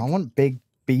 man. Yeah, like I want big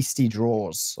beastie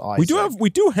drawers. Isaac. we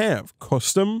do have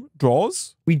custom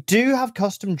drawers. We do have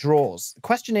custom drawers. The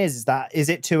question is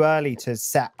it too early to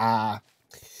set our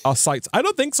sites? I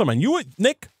don't think so, man. You were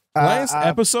Nick last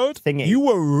episode. Thingy. You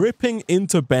were ripping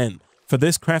into Ben for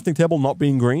this crafting table not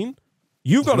being green.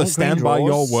 You've got to stand by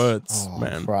your words,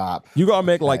 man. Crap. You got to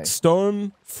make like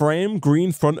stone frame,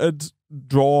 green fronted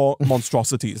draw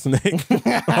monstrosities, Nick.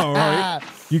 All right.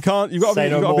 You got to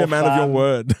be a man of your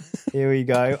word. Here we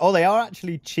go. Oh, they are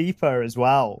actually cheaper as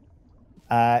well.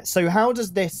 So how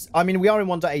does this? I mean, we are in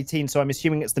 1.18, so I'm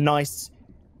assuming it's the nice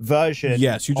version.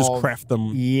 Yes, you just craft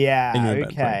them. Yeah. In your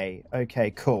Okay. inventory.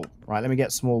 Okay. Cool. Right. Let me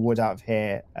get some more wood out of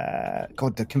here.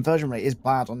 God, the conversion rate is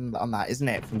bad on that, isn't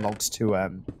it? From logs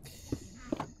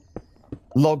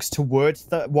to wood.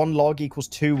 1 log equals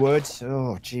 2 wood.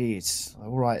 Oh, jeez. All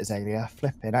right, Azalea.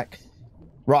 Flipping heck.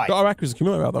 Right. Got our Aqueous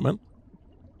Accumulator out there, man.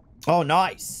 Oh,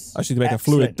 nice. Actually, to make a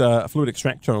fluid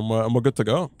extractor, and we're good to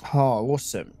go. Oh,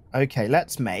 awesome. Okay,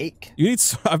 let's make.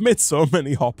 I've made so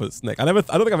many hoppers, Nick. I don't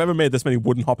think I've ever made this many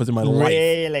wooden hoppers in my life.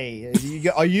 Really?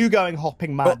 Are you going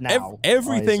hopping mad now?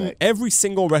 Every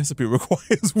single recipe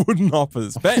requires wooden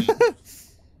hoppers. Ben,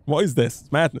 what is this?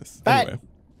 It's madness. Ben. Anyway.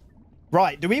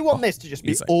 Right, do we want this to just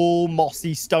be all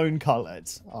mossy stone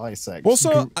coloured? Isaac. Well,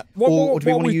 so or do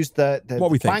we want to use the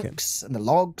planks and the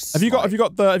logs? Have you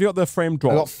got the frame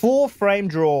drawers? I've got 4 frame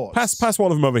drawers. Pass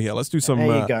one of them over here. Let's do some.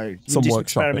 There you go. Some workshopping.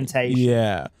 Experimentation.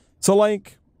 Yeah. So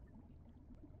like.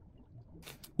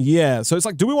 Yeah, so it's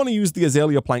like, do we want to use the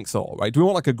azalea planks at all, right? Do we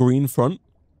want like a green front?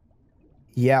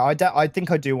 Yeah, I think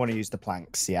I do want to use the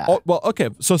planks, yeah. Oh, well, okay,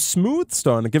 so smooth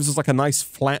stone, it gives us like a nice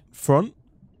flat front,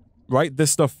 right? This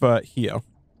stuff here,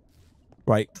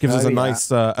 right? Gives us a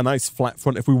nice flat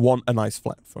front if we want a nice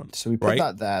flat front. So we put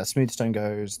that there, smooth stone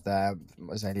goes there,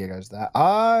 azalea goes there.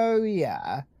 Oh,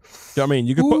 yeah. Do you know what I mean?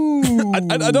 You could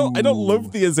put. I don't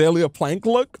love the azalea plank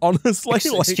look, honestly.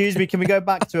 Excuse me, can we go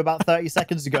back to about 30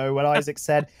 seconds ago when Isaac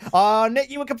said, "Oh,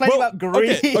 Nick, you were complaining about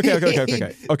green."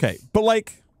 Okay. But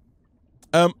like,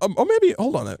 or maybe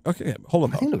hold on. Okay, hold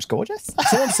on. I think it looks gorgeous.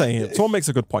 Someone makes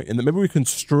a good point in that maybe we can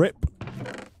strip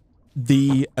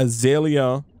the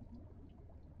azalea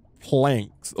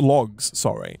logs.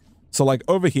 Sorry. So like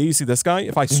over here, you see this guy.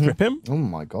 If I strip him, oh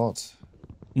my god.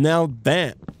 Now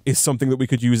that is something that we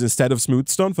could use instead of smooth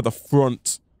stone for the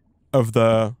front of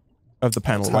the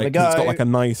panel, right? Because it's got like a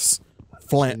nice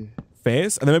flat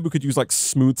face, and then maybe we could use like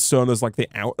smooth stone as like the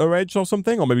outer edge or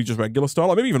something, or maybe just regular stone,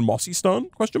 or maybe even mossy stone?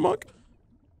 Question mark.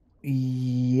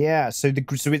 Yeah. So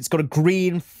it's got a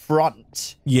green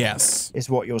front. Yes. Is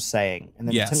what you're saying, and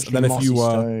then yes. potentially And then if you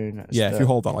stone. if you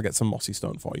hold on, I'll get some mossy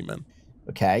stone for you, man.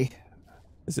 Okay.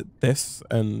 Is it this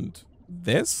and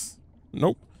this?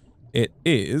 Nope. It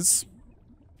is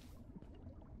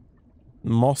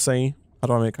mossy. How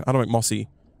do I make mossy?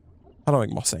 How do I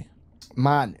make mossy?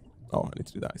 Man. Oh, I need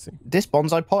to do that, I see. This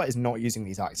bonsai pot is not using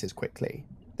these axes quickly.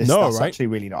 That's right? actually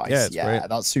really nice. Yeah, it's great.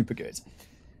 That's super good.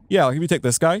 Yeah, like if you take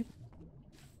this guy,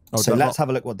 Oh, So let's have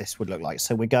a look what this would look like.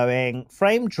 So we're going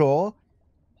frame draw,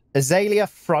 azalea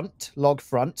front, log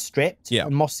front, stripped,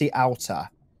 and mossy outer.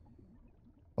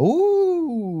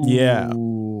 Ooh. Yeah.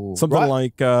 Something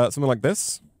like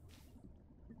this.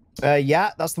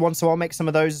 Yeah, that's the one. So I'll make some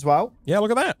of those as well. Yeah,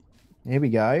 look at that. Here we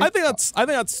go. I think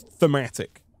that's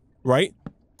thematic, right?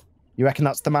 You reckon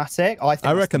that's thematic?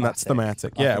 I reckon that's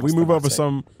thematic. Yeah, we move over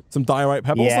some diorite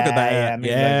pebbles. Look at that.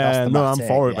 Yeah, no, I'm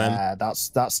for it, man. Yeah, that's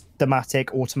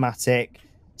thematic, automatic,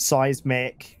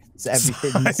 seismic.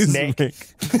 Everything's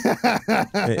Nick.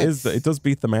 It does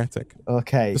be thematic.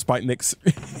 Okay. Despite Nick's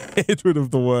hatred of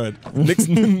the word. Nick's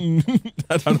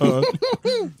I don't know.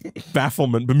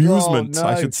 Bafflement, bemusement,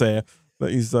 I should say. That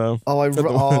he's no,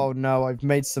 I've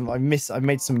made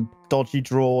some dodgy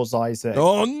draws, Isaac.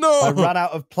 Oh no. I ran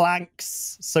out of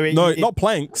planks. Not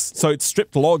planks. So it's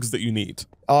stripped logs that you need.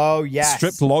 Oh yes.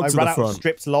 Stripped logs I ran at the out front. of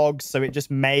stripped logs, so it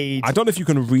just made I don't know if you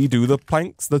can redo the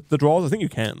planks, the draws. I think you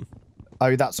can.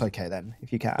 Oh, that's okay then,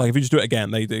 if you can. Like if you just do it again,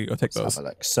 they do. I'll take those. Let's have a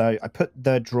look. So I put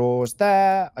the drawers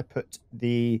there. I put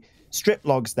the strip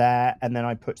logs there, and then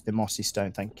I put the mossy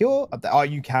stone. Thank you. Oh,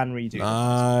 you can redo.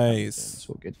 Nice. It's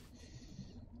all good.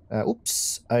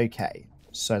 Oops. Okay.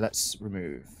 So let's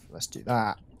remove. Let's do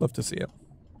that. Love to see it.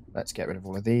 Let's get rid of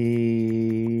all of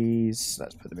these.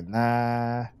 Let's put them in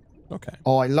there. Okay.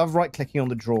 Oh, I love right-clicking on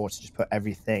the drawer to just put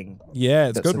everything. Yeah,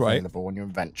 it's good, right? Available on your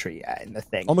inventory, in the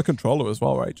thing. On the controller as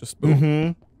well, right? Just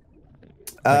boom.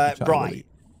 Right.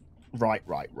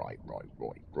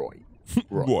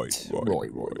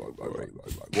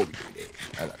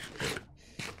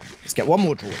 Let's get one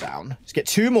more drawer down. Let's get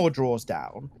two more drawers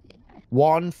down.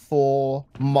 One for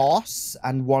moss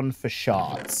and one for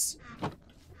shards.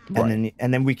 And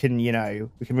then we can,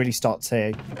 we can really start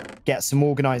to get some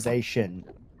organization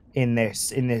in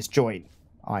this joint.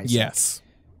 Yes.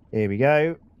 Here we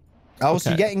go. Yeah,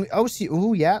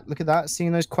 look at that.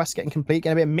 Seeing those quests getting complete,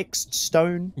 getting a bit of mixed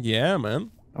stone. Yeah,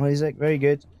 man. Isaac, very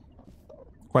good.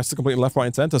 Quests are complete left, right,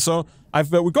 and center. So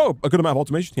we've got a good amount of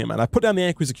automation here, man. I put down the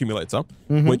aqueous accumulator,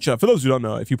 which, for those who don't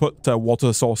know, if you put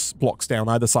water source blocks down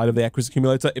either side of the aqueous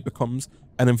accumulator, it becomes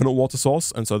an infinite water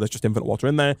source, and so there's just infinite water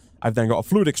in there. I've then got a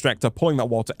fluid extractor pulling that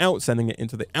water out, sending it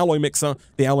into the alloy mixer.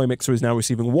 The alloy mixer is now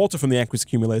receiving water from the aqueous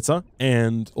accumulator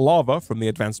and lava from the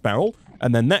advanced barrel,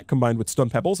 and then that combined with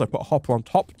stone pebbles, I put a hopper on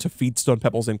top to feed stone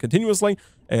pebbles in continuously.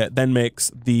 It then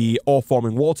makes the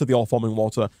ore-forming water. The ore-forming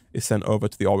water is sent over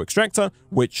to the ore extractor,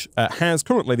 which has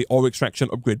currently the ore extraction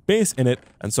upgrade base in it,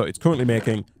 and so it's currently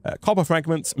making copper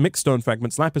fragments, mixed stone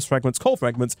fragments, lapis fragments, coal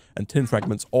fragments, and tin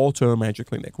fragments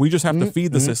auto-magically, Nick. We just have to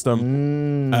feed the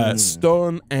system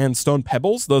stone and stone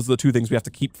pebbles. Those are the two things we have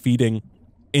to keep feeding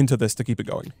into this to keep it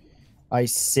going. I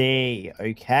see.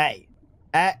 Okay.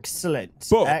 Excellent.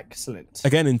 But, excellent.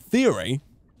 Again, in theory,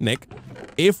 Nick,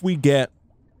 if we get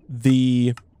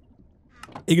the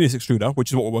igneous extruder, which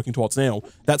is what we're working towards now,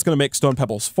 that's going to make stone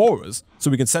pebbles for us,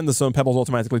 so we can send the stone pebbles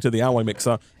automatically to the alloy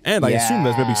mixer. And I assume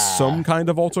there's maybe some kind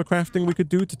of auto crafting we could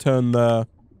do to turn the...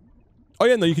 Oh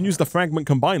yeah, no, you can use the fragment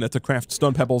combiner to craft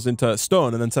stone pebbles into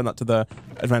stone and then send that to the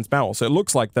advanced barrel. So it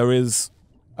looks like there is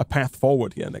a path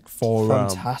forward here, Nick, for...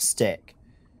 Fantastic.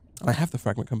 I have the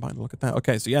fragment combiner, look at that.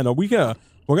 Okay, so yeah, no, we're going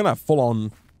to have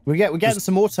full-on... We're getting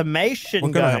some automation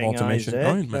going. We're going to have automation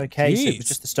going, man. Okay, Jeez. So it was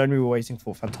just the stone we were waiting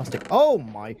for. Fantastic. Oh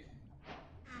my...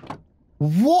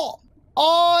 What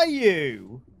are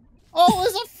you? Oh,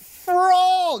 there's a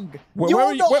frog!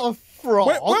 You're not a frog!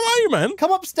 Where are you, man?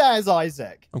 Come upstairs,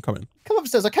 Isaac. I'm coming. Come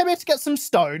upstairs. I came here to get some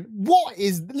stone. What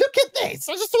is... Look at this!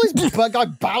 I just saw this guy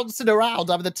bouncing around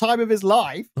having the time of his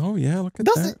life. Oh, yeah, look at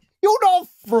that. You're not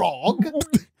a frog!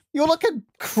 You're like a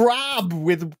crab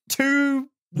with two...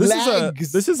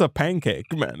 legs. This is a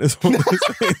pancake, man. It's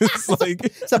like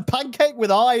it's a pancake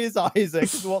with eyes, Isaac,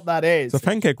 is what that is. It's a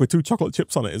pancake with 2 chocolate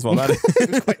chips on it, is what that is.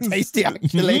 It's quite tasty,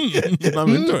 actually.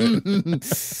 I'm into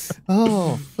it.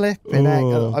 Oh, flipping heck.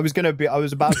 I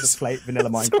was about to slate vanilla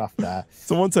Minecraft there.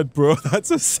 Someone said, bro,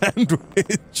 that's a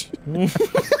sandwich.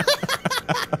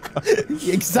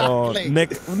 Exactly.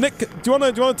 Nick, do you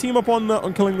wanna team up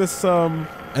on killing this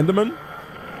Enderman?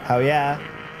 Hell yeah.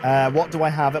 What do I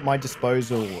have at my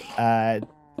disposal,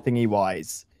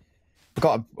 thingy-wise? I've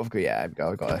got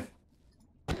a...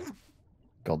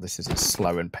 God, this is a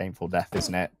slow and painful death,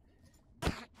 isn't it?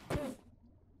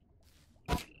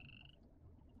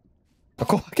 Oh,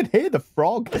 God, I can hear the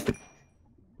frog.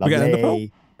 We get Enderpearl?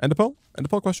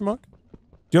 Enderpearl, question mark?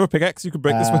 Do you have a pickaxe you could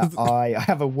break this with? I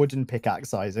have a wooden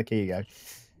pickaxe, Isaac. Here you go.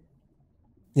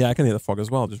 Yeah, I can hear the frog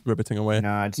as well, just ribbiting away. No,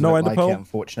 I don't like it,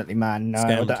 unfortunately, man. No,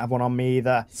 Scammed. I don't have one on me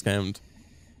either. Scammed.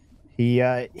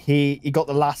 He got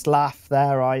the last laugh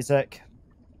there, Isaac.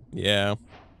 Yeah.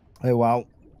 Oh, well.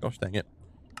 Gosh dang it.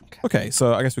 Okay,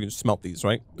 so I guess we can just smelt these,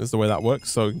 right? Is the way that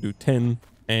works. So we can do tin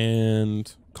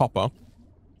and copper.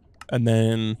 And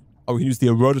then, oh, we can use the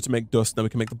eroder to make dust. Then we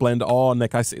can make the blender. Oh,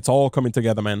 Nick, I see. It's all coming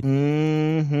together, man.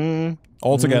 Mm-hmm.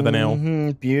 All together now.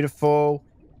 Beautiful.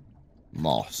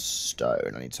 Moss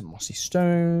stone. I need some mossy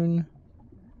stone.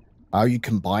 Oh, you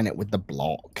combine it with the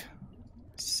block.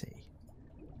 Let's see.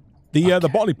 The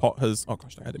botany pot has... Oh,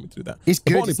 gosh, I didn't mean to do that. It's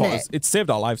the good, botany pot it's saved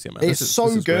our lives here, man. It's so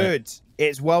good. Great.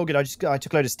 It's well good. I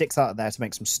took a load of sticks out of there to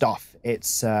make some stuff. It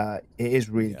is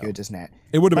really good, isn't it?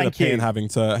 It would have been a pain having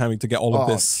to get all of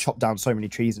this. Chop down so many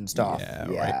trees and stuff. Yeah,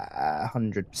 right.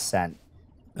 100%.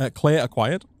 Clay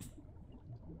acquired.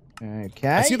 Okay.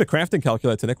 I see the crafting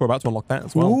calculator, Nick. We're about to unlock that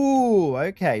as well. Ooh,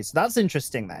 okay. So that's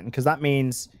interesting then, because that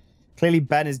means clearly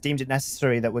Ben has deemed it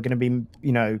necessary that we're going to be,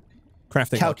 you know,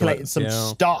 crafting calculating some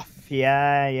stuff.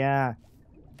 Yeah.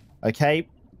 Okay.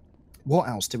 What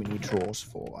else do we need drawers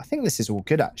for? I think this is all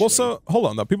good, actually. Well, so hold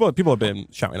on though. People have been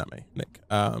shouting at me, Nick,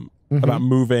 about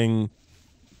moving.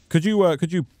 Could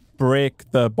you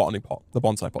break the botany pot, the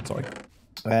bonsai pot? Sorry.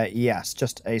 Yes,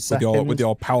 just a second. With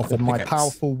your powerful my pickaxe.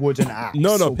 powerful wooden axe.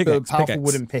 No, pickaxe. Powerful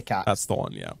wooden pickaxe. That's the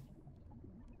one. Yeah.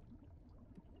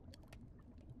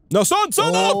 No, stone,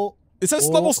 no! It says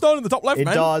level stone in the top left,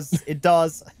 man. It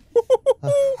does.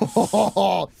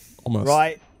 Almost.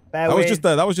 Right. That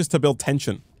was just to build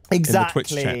tension. Exactly. In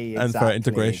the Twitch chat and for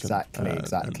integration. Exactly.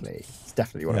 It's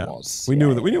definitely what it was. We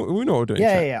knew we knew what we were doing.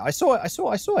 Yeah. I saw it.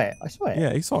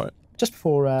 Yeah, he saw it. Just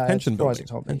before tension building.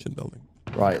 Tension building.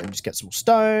 Right, let me just get some more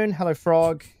stone. Hello,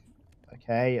 frog.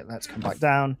 Okay, let's come back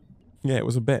down. Yeah, it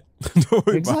was a bit. Don't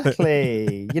worry about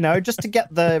it. You know, just to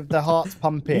get the hearts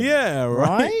pumping. Yeah,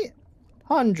 right.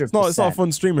 100%. It's not a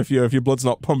fun stream if your blood's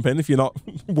not pumping, if you're not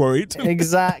worried.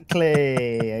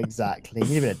 Exactly. You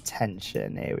need a bit of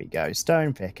tension. Here we go.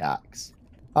 Stone pickaxe.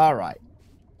 All right.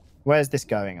 Where's this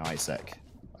going, Isaac?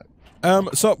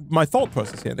 So my thought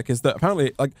process here, Nick, is that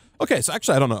apparently, like, okay, so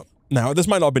actually I don't know. Now, this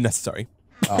might not have been necessary.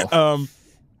 Oh.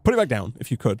 Put it back down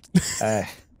if you could.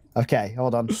 Okay,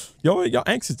 hold on. Your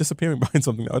axe is disappearing behind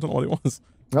something. I don't know what it was.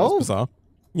 Oh, that's bizarre.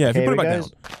 Yeah, if you put it back down.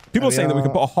 People are saying that we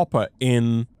could put a hopper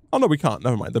in. Oh no, we can't.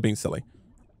 Never mind. They're being silly.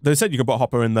 They said you could put a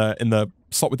hopper in the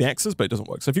slot with the axes, but it doesn't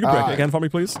work. So if you could break it again for me,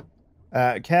 please.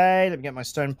 Okay, let me get my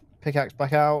stone pickaxe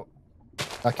back out.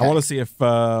 Okay. I want to see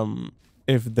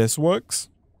if this works.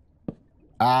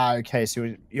 Okay. So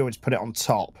you always put it on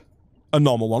top. A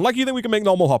normal one. Like you think we can make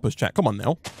normal hoppers, chat? Come on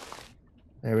now.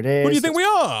 There it is. What do you think we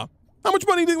are? How much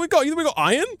money do you think we got? You think we got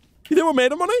iron? You think we're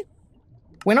made of money?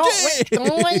 We're not rich,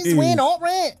 guys. We're not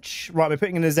rich. Right, we're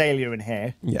putting an azalea in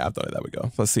here. Yeah, I've done it. There we go.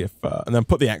 So let's see if... and then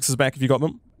put the axes back if you got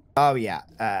them. Oh, yeah.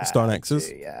 Stone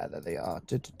axes. Yeah, there they are.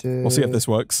 We'll see if this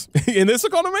works. In this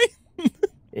economy?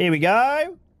 Here we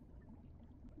go.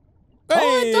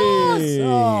 Hey! Oh, it does!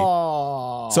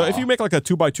 Oh. So if you make like a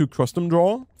 2x2 custom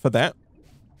drawer for that...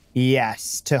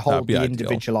 Yes, to hold the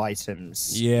individual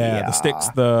items. Yeah, the sticks,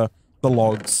 the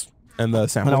logs, and the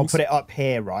saplings. And I'll put it up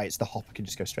here, right? So the hopper can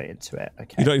just go straight into it.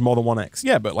 Okay. You don't need more than one X.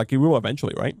 Yeah, but like you will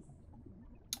eventually, right?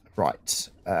 Right.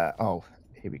 Oh,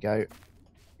 here we go.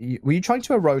 Were you trying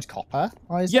to erode copper,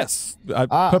 Isaac? Yes,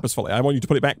 purposefully. I want you to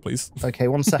put it back, please. Okay,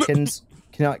 1 second.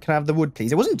 Can I have the wood,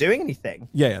 please? It wasn't doing anything.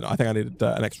 Yeah, no, I think I needed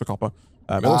an extra copper.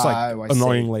 It looks like,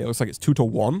 annoyingly, it looks like it's 2 to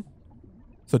 1.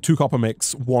 So 2 copper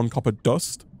makes 1 copper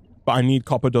dust. But I need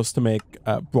copper dust to make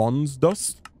bronze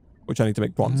dust, which I need to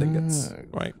make bronze ingots,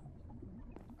 right?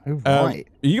 Oh, right.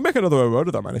 You can make another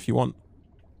eroder though, man, if you want.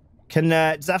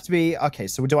 Does it have to be... Okay,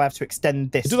 so do I have to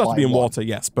extend this? It does have to be in water,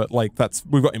 yes, but like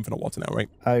we've got infinite water now, right?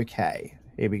 Okay,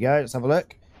 here we go. Let's have a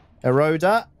look.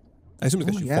 Eroder. I assume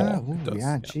it's actually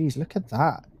yeah, geez, look at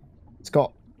that. It's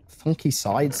got funky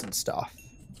sides and stuff.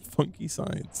 Funky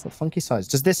sides. Funky sides.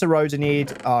 Does this eroder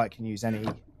need... Oh, it can use any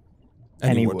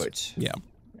wood. Yeah.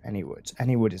 Any wood.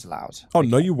 Any wood is allowed. Oh, okay.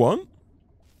 No, you won't?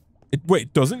 Wait,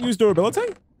 it doesn't use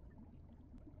durability?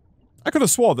 I could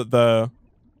have swore that the...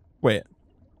 Wait.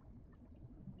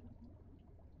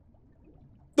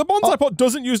 The bonsai pot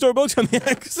doesn't use durability on the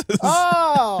axes.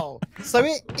 Oh! So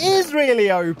it is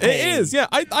really OP. It is, yeah.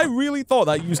 I really thought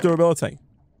that used durability.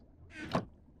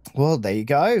 Well, there you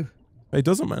go. It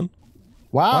doesn't, man.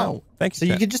 Wow. Thank you, So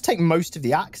you could just take most of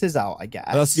the axes out, I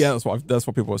guess. That's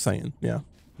what people were saying, yeah.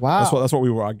 Wow. That's what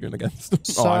we were arguing against.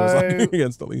 So, I was arguing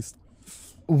against at least.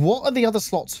 What are the other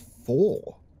slots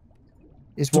for?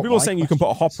 So people are saying you can put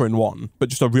a hopper in one, but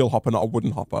just a real hopper, not a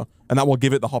wooden hopper. And that will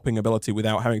give it the hopping ability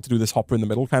without having to do this hopper in the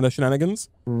middle kind of shenanigans.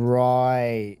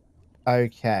 Right.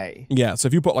 Okay. Yeah, so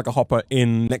if you put like a hopper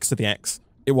in next to the X,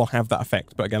 it will have that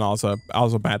effect. But again, ours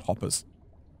are bad hoppers.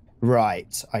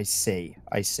 Right. I see.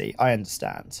 I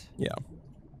understand. Yeah.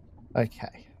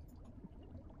 Okay.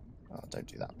 Oh, don't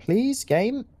do that, please,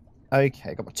 game.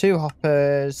 Okay, got my 2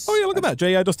 hoppers. Oh yeah, look at that.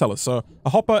 JI does tell us. So a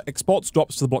hopper exports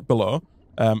drops to the block below.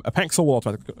 A Paxel will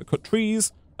automatically cut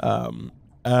trees. An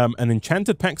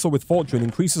enchanted Paxel with Fortune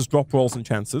increases drop rolls and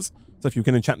chances. So if you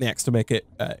can enchant the axe to make it,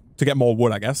 to get more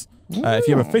wood, I guess. If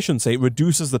you have efficiency, it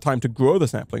reduces the time to grow the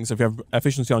saplings. So if you have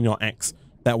efficiency on your axe,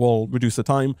 that will reduce the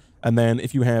time. And then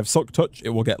if you have Silk Touch, it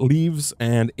will get leaves.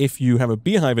 And if you have a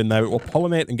beehive in there, it will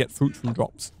pollinate and get fruit from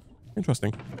drops.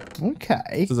 Interesting.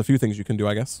 Okay. So there's a few things you can do,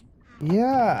 I guess.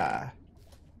 Yeah.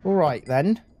 All right,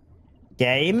 then.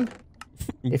 Game.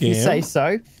 If you say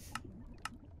so.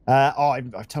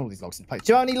 I've turned all these logs into place.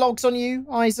 Do you have any logs on you,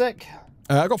 Isaac?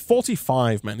 I got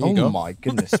 45, man. Here you go. Oh my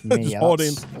goodness me. Just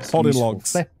hoarding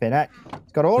logs. Flipping it.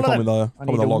 It's got all of them. I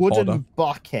need a wooden holder.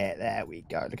 bucket. There we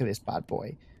go. Look at this bad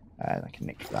boy. I can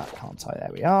nick that, can't I?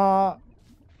 There we are.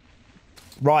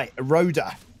 Right,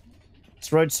 eroder.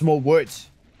 Let's erode some more wood.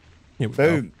 Here we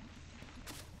Boom. go.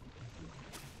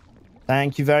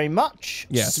 Thank you very much.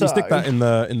 Yeah, so we stick that in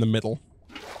the middle.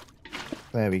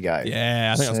 There we go.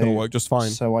 Yeah, I think that's going to work just fine.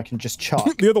 So I can just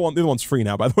chuck. the other one's free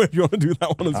now, by the way, if you want to do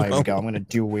that one as well. There we go. I'm going to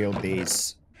dual wield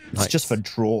these. It's just for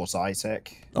draws,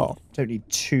 Isaac. Oh. Don't need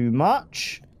too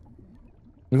much.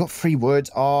 We've got free wood.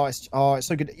 Oh, it's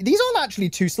so good. These aren't actually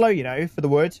too slow, you know, for the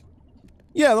wood.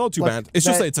 Yeah, they're not too bad. It's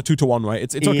just that it's a 2-to-1, right?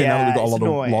 It's okay now that we've got a lot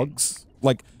of logs.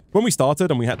 Like, when we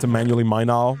started and we had to manually mine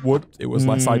our wood, it was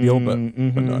less ideal, but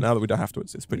no, now that we don't have to,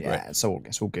 it's pretty great. Yeah, it's all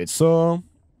good. So,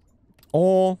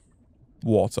 or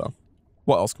water.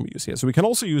 What else can we use here? So we can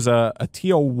also use a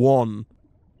tier 1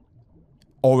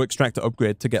 ore extractor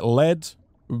upgrade to get lead,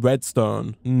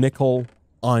 redstone, nickel,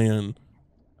 iron,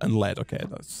 and lead. Okay,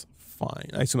 that's fine.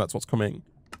 I assume that's what's coming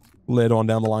later on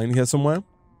down the line here somewhere.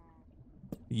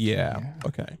 Yeah.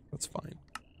 Okay, that's fine.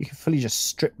 You can fully just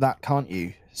strip that, can't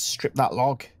you? Strip that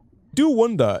log. Do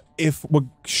wonder if we're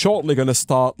shortly going to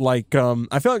start, like,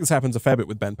 I feel like this happens a fair bit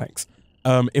with Benpanks.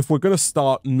 If we're going to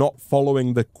start not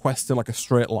following the quest in, like, a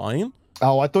straight line.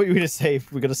 Oh, I thought you were going to say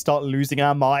if we're going to start losing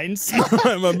our minds.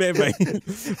 Maybe.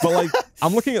 But, like,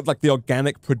 I'm looking at, like, the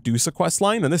organic producer quest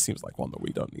line, and this seems like one that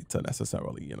we don't need to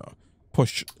necessarily, you know,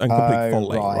 push and complete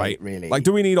fully, right? Really? Like,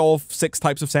 do we need all 6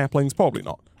 types of saplings? Probably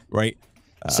not, right?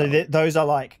 So those are,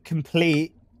 like,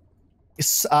 complete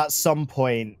at some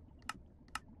point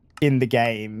in the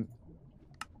game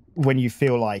when you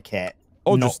feel like it,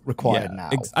 or not just required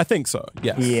now. I think so,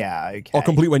 yes. Yeah, okay. Or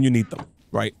complete when you need them,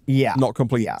 right? Yeah. Not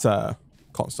complete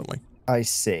constantly. I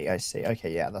see.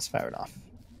 Okay, yeah, that's fair enough.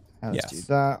 Let's do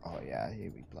that. Oh, yeah,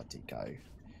 here we bloody go.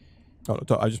 Oh,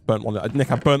 no, I just burnt one.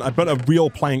 Nick, I burnt a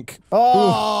real plank.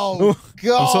 Oh,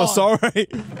 God. I'm so sorry.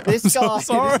 This guy,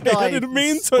 sorry. I didn't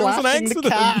mean to. It was an accident.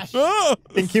 Cash,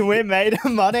 thinking we're made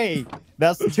of money.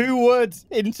 That's 2 wood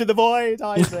into the void,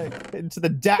 Isaac. Into the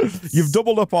depths. You've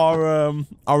doubled up our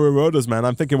eroders, man.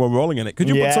 I'm thinking we're rolling in it. Could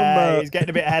you put some... he's getting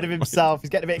a bit ahead of himself.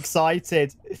 He's getting a bit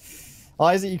excited.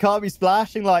 Isaac, you can't be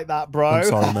splashing like that, bro. I'm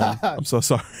sorry, man. I'm so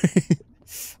sorry.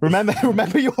 Remember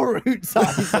your roots,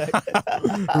 Isaac.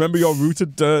 Remember your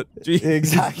rooted dirt. Jeez.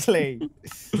 Exactly.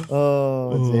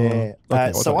 Oh, dear.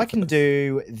 Okay, so I can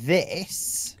do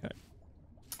this. Okay.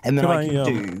 And then I can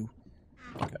do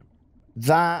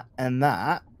that and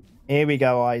that. Here we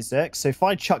go, Isaac. So if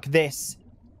I chuck this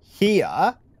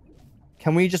here,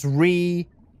 can we just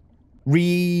kajigger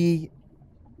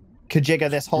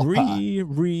this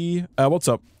hopper? What's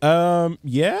up?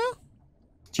 Yeah?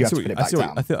 Do you have to put it back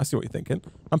down? I see what you're thinking.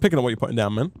 I'm picking up what you're putting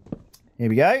down, man. Here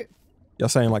we go. You're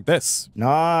saying like this.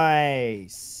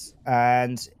 Nice.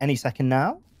 And any second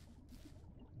now.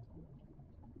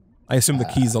 I assume the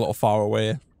key's a little far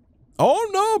away. Oh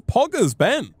no, poggers,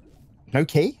 Ben. No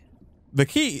key? The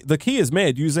key is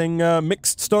made using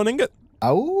mixed stone ingot.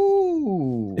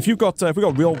 Oh. If we got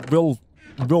real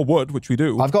wood, which we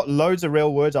do. I've got loads of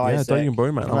real wood, Isaac. Yeah, don't even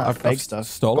worry, man. I've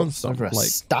stolen stuff. Over a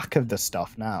stack of the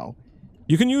stuff now.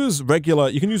 You can use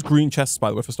green chests, by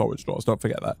the way, for storage drawers. Don't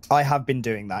forget that. I have been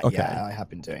doing that. Okay. Yeah, I have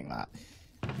been doing that.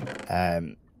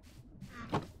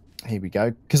 Here we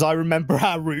go. Because I remember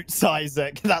our roots,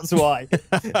 Isaac. That's why.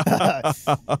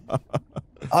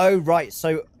 Oh, right.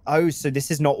 So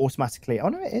this is not automatically. Oh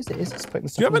no, it is. It is. It's putting the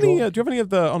stuff. Do you have any of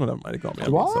the? Oh no, that might have got me.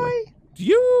 Do I? Do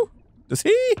you? Does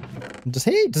he? Does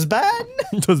he? Does Ben?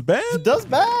 Does Ben? Does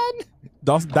Ben?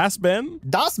 Das Ben?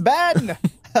 Das Ben?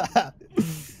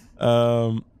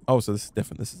 Oh, so this is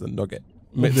different. This is a nugget.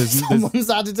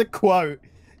 Someone's added a quote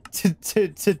to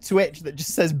Twitch that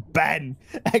just says Ben!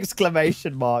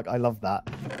 Exclamation mark. I love that.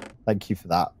 Thank you for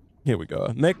that. Here we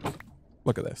go. Nick,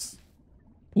 look at this.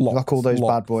 Lock all those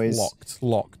bad boys.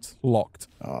 Locked.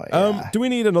 Oh, yeah. Do we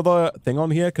need another thing on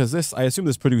here? Because this, I assume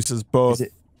this produces both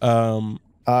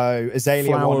Oh,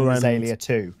 Azalea 1 and Azalea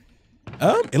 2.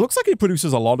 It looks like it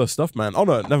produces a lot of stuff, man. Oh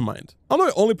no, never mind. Oh no,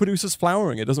 it only produces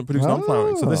flowering. It doesn't produce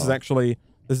non-flowering. So this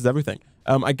is everything.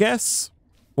 I guess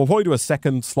we'll probably do a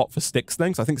second slot for sticks then,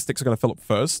 because I think sticks are going to fill up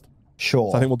first.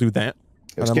 Sure. So I think we'll do that.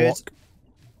 Looks good.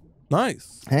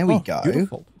 Nice. There we go.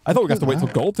 Beautiful. I thought we'd have to wait till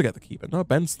gold to get the key, but no,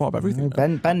 Ben's thought of everything.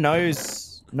 Ben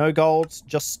knows. No gold,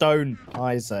 just stone,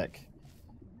 Isaac.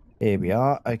 Here we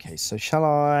are. Okay, so shall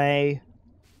I...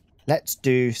 Let's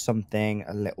do something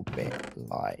a little bit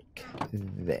like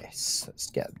this. Let's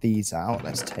get these out.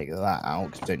 Let's take that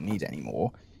out because we don't need it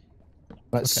anymore.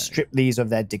 Let's strip these of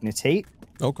their dignity.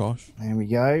 Oh, gosh. There we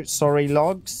go. Sorry,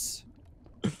 logs.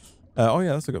 Oh,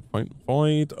 yeah, that's a good point.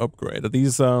 Void upgrade. Are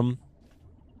these, Oh!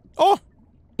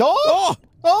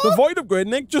 The void upgrade,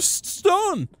 Nick, just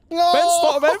stone. Oh, Ben's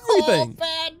thought of everything.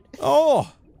 Ben!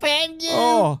 Oh. Ben, you!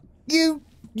 Oh. You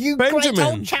Benjamin. great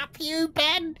old chap, you,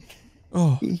 Ben!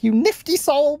 Oh. You nifty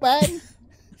soul, Ben!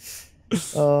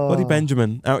 Bloody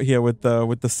Benjamin out here with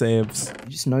the saves.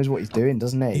 He just knows what he's doing,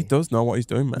 doesn't he? He does know what he's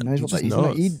doing, man. He knows he what just he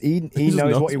knows. He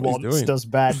knows what he wants, does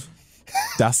Ben.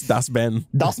 Das Ben.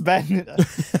 Das Ben.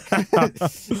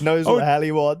 Knows what the hell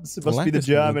he wants. It must be the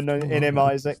German in him,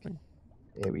 Isaac.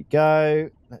 Here we go.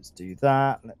 Let's do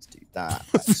that. Let's do that.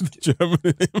 Let's do the German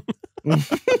in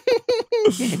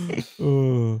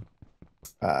him.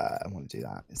 I want to do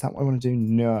that. Is that what I want to do?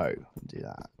 No. I want to do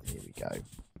that. Here we go.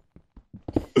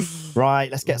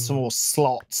 Right, let's get some more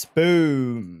slots.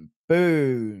 Boom.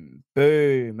 Boom.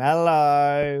 Boom.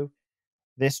 Hello.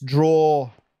 This draw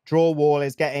wall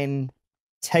is getting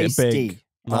tasty.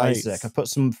 Nice. Isaac. I put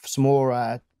some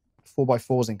more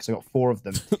 4x4s in because I got 4 of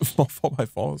them.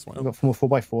 4x4s, wow. I've got 4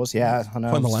 4x4s, yeah. I know.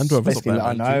 Putting the Land Rovers up there,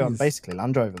 I know. I'm basically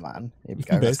Land Rover, man. Here we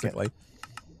go. Basically.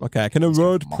 Okay, I can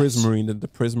erode Prismarine into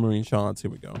Prismarine shards.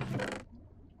 Here we go. Don't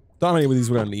know how many of these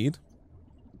we're going to need.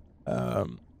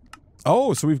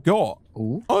 Oh, so we've got...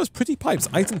 Ooh. Oh, it's pretty pipes.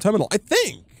 Item terminal. I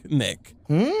think, Nick.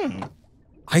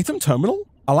 Item terminal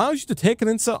allows you to take and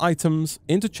insert items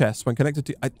into chests when connected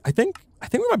to... I think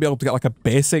we might be able to get like a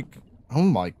basic... Oh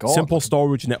my god. Simple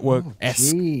storage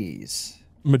network-esque... Jeez.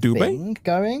 Madube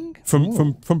going?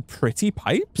 From pretty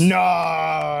pipes?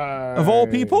 No! Of all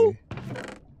people?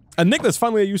 And Nick, there's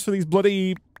finally a use for these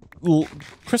bloody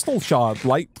crystal shard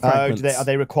light fragments. Are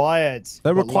they required?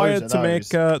 They're required to make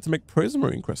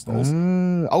prismarine crystals.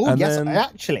 Oh yes,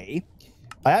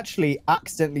 I actually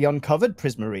accidentally uncovered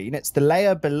prismarine. It's the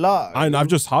layer below. I've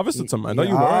just harvested some, man. Don't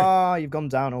you worry. You've gone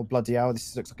down. Oh bloody hell!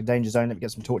 This looks like a danger zone. Let me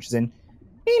get some torches in.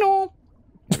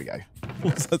 There we go.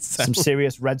 What's that sound? Some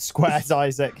serious red squares,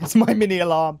 Isaac. It's my mini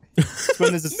alarm. It's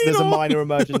when there's a minor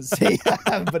emergency,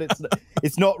 but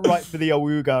it's not right for the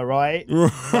Awuga, right?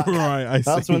 Right, I see.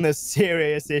 That's when there's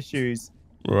serious issues.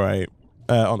 Right.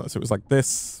 Oh no, so it was like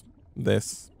this, and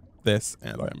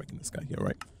I am making this guy here,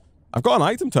 right? I've got an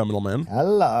item terminal, man.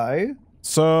 Hello.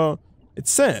 So it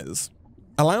says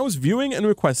allows viewing and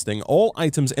requesting all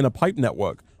items in a pipe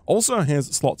network. Also has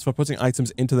slots for putting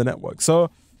items into the network.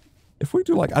 So if we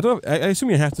do like, I assume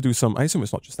you have to do some, I assume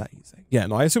it's not just that easy. Yeah,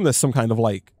 no, I assume there's some kind of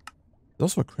like,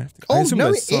 there's also a crafting. Oh,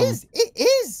 no, it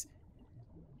is.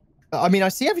 I mean, I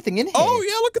see everything in here. Oh,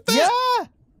 yeah, look at that. Yeah.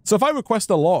 So if I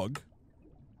request a log.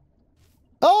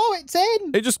 Oh, it's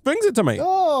in. It just brings it to me.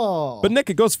 Oh. But Nick,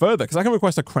 it goes further because I can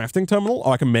request a crafting terminal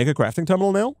or I can make a crafting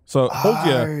terminal now. So hold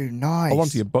on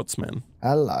to your butts, man.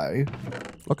 Hello.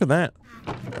 Look at that.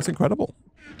 That's incredible.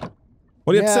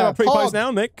 What do you have to say about pretty pies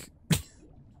now, Nick?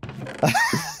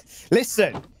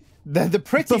 Listen, the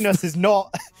prettiness is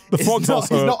not is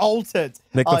not altered.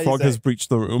 Nick, the frog has breached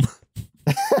the room.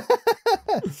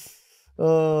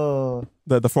 Oh,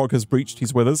 the frog has breached.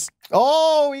 He's with us.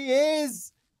 Oh, he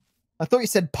is. I thought you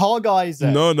said Pog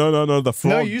Isaac. No. The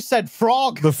frog. No, you said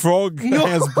frog. The frog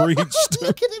has breached.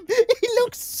 Look at him. He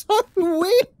looks so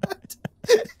weird.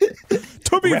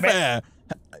 To be fair,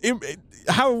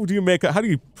 how do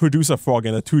you produce a frog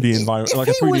in a 2D environment, like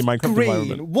a 3D Minecraft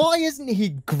environment? Why isn't he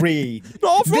green? Not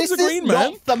all frogs are green,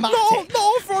 man. Not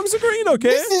all frogs are green, okay?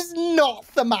 This is not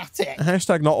thematic.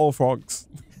 Hashtag not all frogs.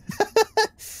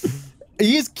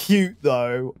 He is cute,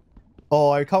 though. Oh,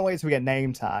 I can't wait till we get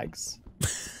name tags.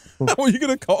 What are you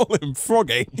going to call him?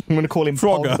 Froggy? I'm going to call him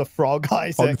Frogger. Pog the Frog,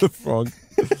 Isaac. Pog the Frog.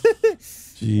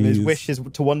 And his wish is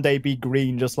to one day be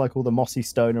green, just like all the mossy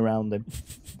stone around him.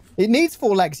 It needs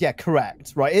 4 legs, yeah,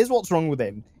 correct. Right, here's what's wrong with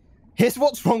him. He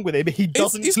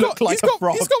doesn't look like a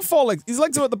frog. He's got 4 legs. His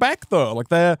legs are at the back, though. Like,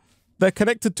 they're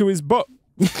connected to his butt,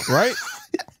 right?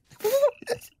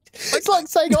 It's like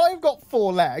saying I've got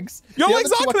 4 legs. Your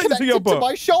legs are connected to your butt. To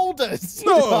my shoulders.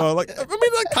 No, like, I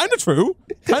mean, like, kind of true.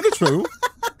 Kind of true.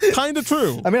 Kind of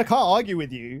true. I mean, I can't argue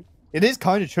with you. It is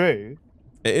kind of true.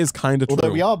 It is kind of true.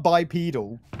 Although we are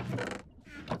bipedal.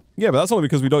 Yeah, but that's only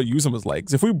because we don't use them as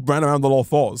legs. If we ran around on all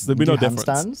fours, there'd be no difference.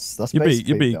 Handstands? That's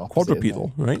you'd be the opposite,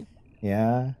 quadrupedal, right?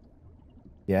 Yeah.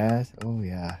 Yeah. Oh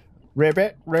yeah.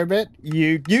 Ribbit,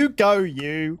 you go,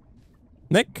 you.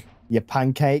 Nick? Your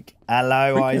pancake.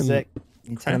 Hello, Freaking Isaac.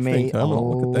 You telling me?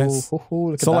 Terminal. Look at this.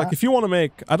 Look So at like that. if you want to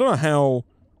make, I don't know how,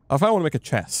 if I want to make a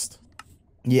chest.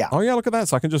 Yeah. Oh yeah, look at that.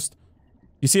 So I can just,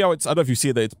 you see how it's, I don't know if you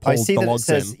see that it's pulled I see the that it logs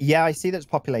says, in. yeah, I see that it's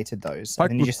populated those.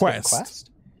 Like And then you just hit request.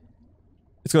 request.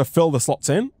 It's going to fill the slots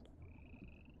in.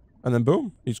 And then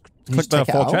boom, you just click the take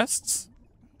it 4 out. chests.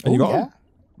 And you got them.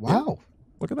 Wow.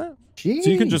 Look at that. Jeez. So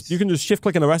you can just shift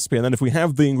click in a recipe, and then if we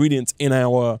have the ingredients in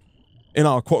our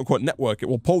quote unquote network, it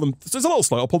will pull them. So it's a little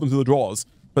slow. It'll pull them through the drawers,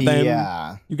 but then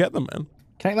you get them, man.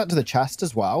 Connect that to the chest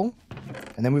as well,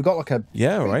 and then we've got like a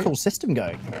pretty cool system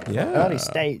going. Yeah, early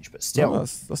stage, but still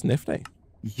that's nifty.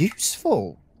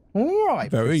 Useful. All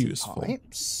right, very useful.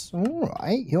 Pipes. All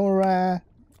right, you're We're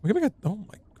gonna get. Oh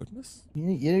my goodness.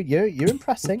 You're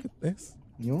impressing. Look at this.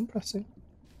 You're impressing.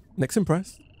 Nick's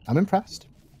impressed. I'm impressed.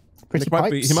 Pretty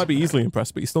pipes. He might be easily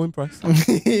impressed, but he's still impressed.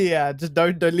 Yeah, just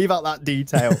don't leave out that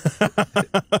detail.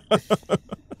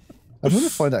 I want to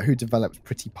find out who developed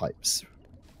Pretty Pipes,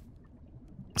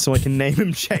 so I can name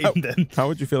and shame them. How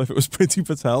would you feel if it was Pretty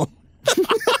Patel?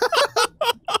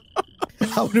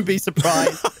 I wouldn't be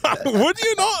surprised. Would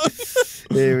you not?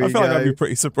 Here we I feel go. like I'd be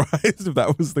pretty surprised if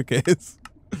that was the case.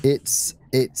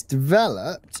 It's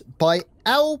developed by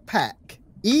LPEC,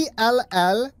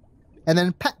 ELL, and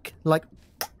then PEC, like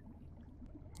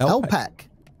LPEC.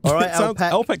 All right,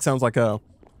 LPEC sounds like a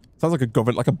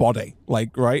government, like a body,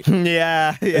 like right?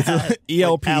 Yeah.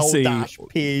 ELPC, like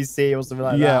L-PEC or something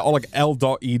like that. Yeah, or like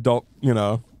L.E. You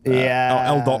know.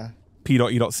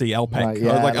 L.P.E.C. LPEC, Right,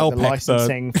 yeah, like LPEC. The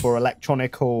licensing for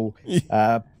electronical,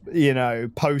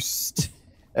 post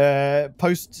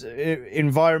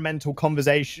environmental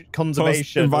conservation,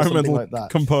 environmental like that.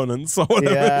 components or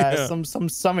whatever. Yeah,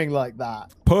 something like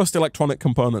that. Post electronic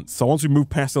components. So once we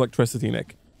move past electricity,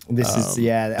 Nick, this is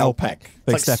LPEC. They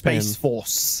it's like step Space in.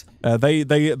 Force.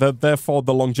 They're there for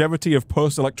the longevity of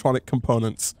post electronic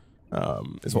components.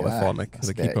 Is what they're for, Nick.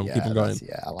 They keep them going.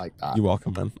 Yeah, I like that. You're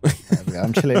welcome, man. There we go.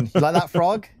 I'm chilling. You like that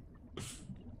frog?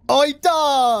 Oh, he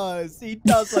does. He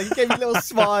does. Like, he gave me a little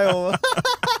smile.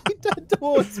 He turned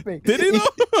towards me. Did he?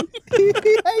 He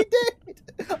did.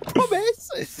 I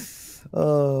promise.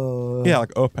 Oh. Yeah,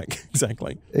 like OPEC,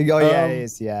 exactly. Oh yeah, it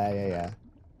is. Yeah.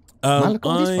 Man, look at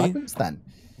all these fragments then.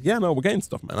 Yeah, no, we're getting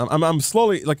stuff, man. I'm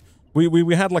slowly like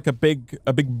we had like a big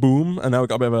boom, and now we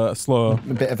got a bit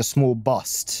of a small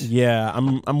bust. Yeah,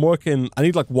 I'm working. I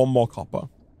need like 1 more copper,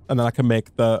 and then I can we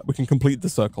can complete the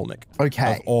circle, Nick.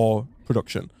 Okay. Of ore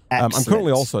production. I'm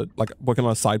currently also like working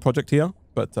on a side project here,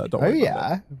 but don't worry. Oh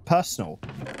yeah, personal.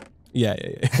 Yeah.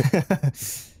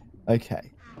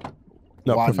 Okay.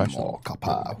 No, One professional.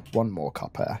 One more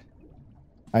copper.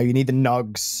 Oh, you need the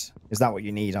nugs. Is that what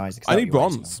you need, Isaac? I need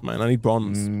bronze, man. I need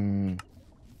bronze.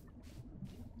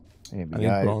 Here we I go.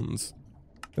 need bronze.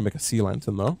 Gonna make a sea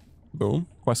lantern though. Boom.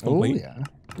 Quest complete. Oh, yeah.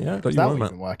 Yeah, don't Is you that worry, what man.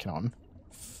 you've been working on?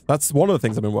 That's one of the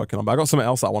things I've been working on, but I got something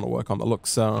else that I want to work on that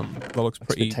looks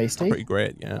pretty tasty. pretty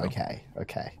great. Yeah. Okay.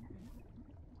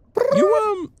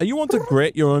 Are you want to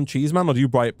grate your own cheese, man, or do you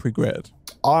buy it pre-grated?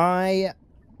 I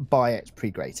buy it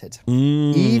pre-grated,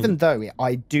 even though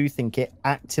I do think it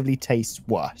actively tastes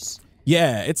worse.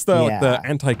 Yeah, it's the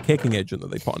anti-caking agent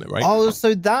that they put on it, right? Oh,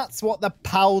 so that's what the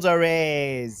powder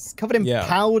is. Covered in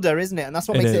powder, isn't it? And that's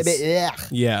what makes it a bit... Ugh.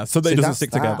 Yeah, so that it doesn't stick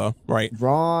together, right?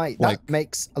 Right, that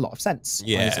makes a lot of sense.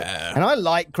 Yeah. And I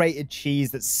like grated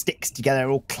cheese that sticks together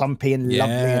all clumpy and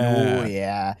lovely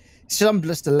and It's just, I'm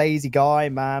just a lazy guy,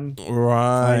 man.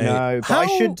 Right. I know, but I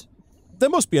should... There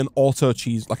must be an auto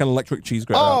cheese, like an electric cheese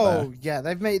grater out there. Oh yeah,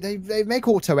 they make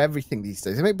auto everything these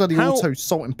days. They make bloody auto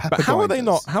salt and pepper. But how are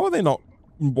they not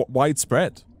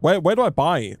widespread? Where do I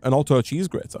buy an auto cheese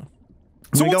grater?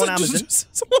 Someone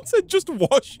said just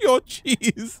wash your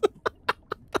cheese.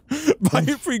 Buy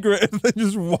it pre-grated, then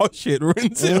just wash it,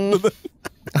 rinse it.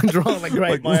 I'd rather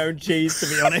grate my own cheese, to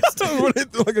be honest. Run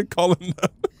it through like a colander.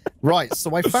 Right,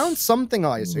 so I found something,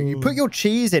 Isaac. You put your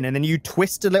cheese in, and then you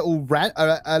twist a little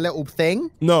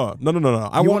thing. No.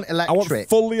 I want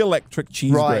fully electric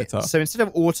cheese grater. So instead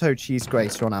of auto cheese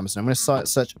grater on Amazon, I'm going to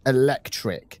search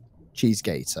electric cheese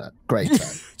grater.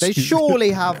 They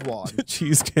surely have one.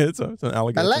 Cheese grater. It's an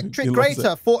alligator. Electric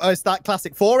grater. It's that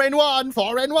classic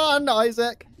 4-in-1,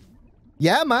 Isaac.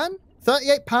 Yeah, man.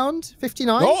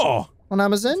 £38.59 on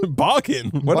Amazon. Bargain.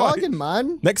 Bargain,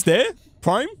 man. Next day?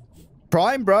 Prime,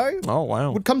 bro. Oh,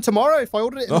 wow. Would come tomorrow if I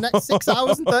ordered it in the next 6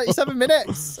 hours and 37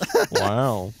 minutes.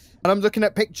 Wow. And I'm looking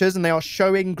at pictures and they are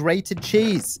showing grated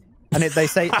cheese. And they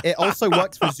say it also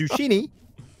works for zucchini,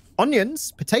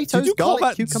 onions, potatoes, Did you call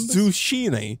garlic, that cucumbers.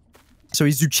 zucchini? So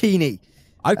it's zucchini.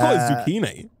 I call it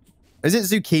zucchini. Is it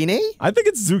zucchini? I think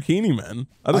it's zucchini, man.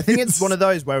 I think it's one of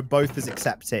those where both is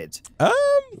accepted. Can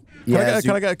Yeah,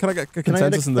 I get a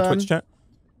consensus in the Twitch chat?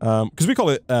 Because we call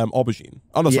it aubergine.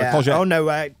 Oh no, sorry, courgette. Oh no,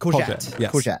 courgette.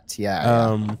 Yes. Courgette.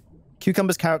 Yeah.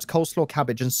 Cucumbers, carrots, coleslaw,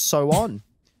 cabbage, and so on.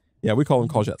 Yeah, we call them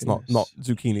courgettes, not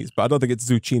zucchinis. But I don't think it's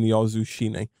zucchini or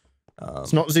zucchini.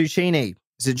 It's not zucchini.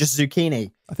 Is it just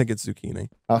zucchini? I think it's zucchini.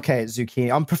 Okay, it's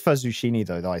zucchini. I prefer zucchini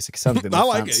though. It sounds a bit more I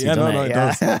like fancy, it. Yeah, no, it it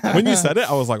does. When you said it,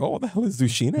 I was like, oh, what the hell is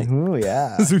zucchini? Oh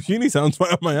yeah. Zucchini sounds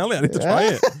right up my alley. I need to try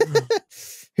it.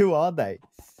 Who are they?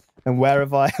 And where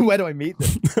do I meet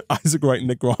them? Isaac right,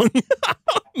 Nick wrong.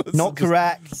 Not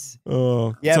correct.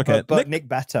 Oh, yeah, okay. but Nick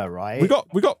better, right? We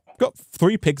got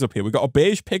 3 pigs up here. We got a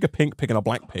beige pig, a pink pig, and a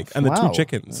black pig, and the 2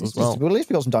 chickens as well. Well, at least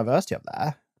we got some diversity up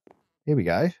there. Here we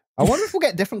go. I wonder if we'll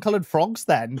get different coloured frogs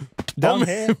then down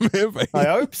here. Maybe. I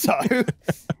hope so.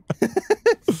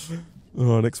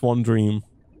 Oh, Nick's one dream.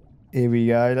 Here we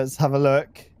go. Let's have a look.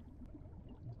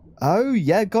 Oh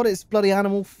yeah, God, it's bloody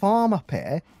Animal Farm up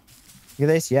here. Look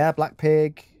at this. Yeah, black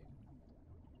pig.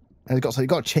 And you've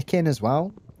got a chicken as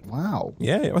well. Wow.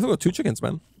 Yeah, I think we've got 2 chickens,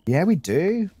 man. Yeah, we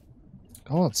do.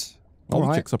 God. All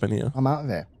the chicks up in here. I'm out of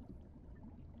here.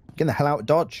 Get the hell out of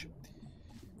Dodge.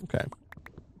 Okay.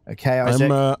 Okay,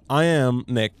 Isaac. I am,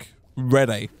 Nick,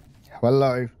 ready.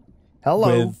 Hello.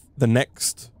 With the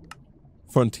next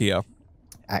frontier.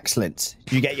 Excellent.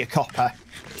 You get your copper.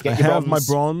 I have my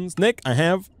bronze. Nick, I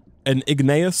have an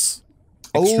igneous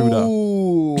extruder.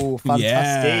 Oh, fantastic.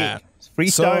 Yeah. Free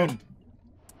stone.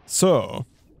 So.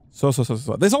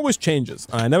 There's always changes.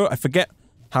 I forget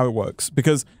how it works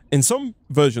because in some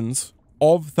versions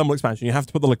of thermal expansion, you have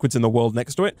to put the liquids in the world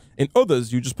next to it. In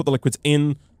others, you just put the liquids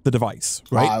in the device,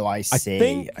 right? Oh, I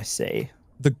see. I see.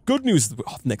 The good news,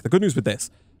 Nick, the good news with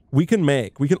this, we can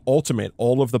automate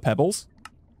all of the pebbles.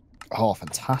 Oh,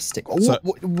 fantastic. So,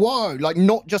 whoa, like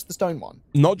not just the stone one?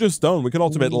 Not just stone. We can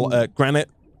automate granite,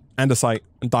 andesite,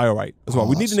 and diorite as well.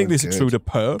 We need an igneous extruder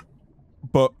per,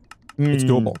 but it's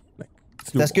doable, Nick. It's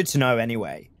doable. That's good to know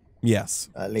anyway. Yes.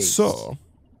 At least. So.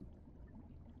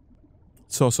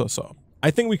 I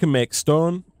think we can make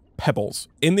stone pebbles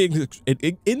in the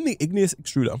igneous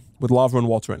extruder with lava and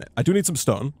water in it. I do need some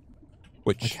stone,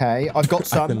 which okay, I've got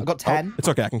some. I've got 10. Oh, it's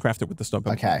okay. I can craft it with the stone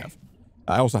pebbles. Okay.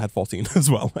 I also had 14 as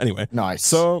well. Anyway, nice.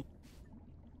 So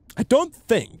I don't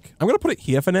think I'm gonna put it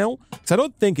here for now because I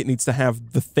don't think it needs to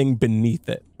have the thing beneath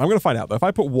it. I'm gonna find out though. If I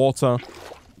put water,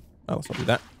 let's not do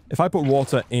that. If I put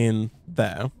water in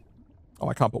there,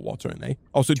 I can't put water in there.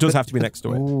 Oh, so it does have to be next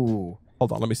to it. Ooh.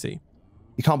 Hold on, let me see.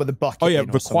 You can't put the bucket. Oh yeah, in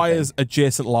or requires something.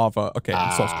 adjacent lava. Okay,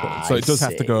 so it does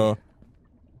have to go.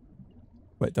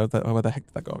 Wait, where the heck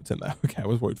did that go? It's in there. Okay, I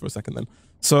was worried for a second then.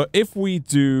 So if we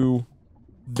do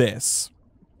this,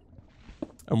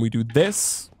 and we do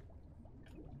this,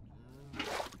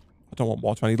 I don't want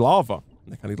water. I need lava.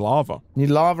 Nick, I need lava. You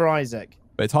need lava, Isaac.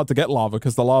 But it's hard to get lava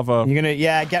because the lava. You're gonna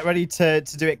get ready to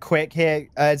do it quick here.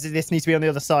 This needs to be on the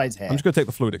other side here. I'm just gonna take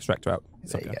the fluid extractor out.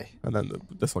 There you go. And then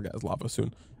this will get us lava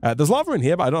soon. There's lava in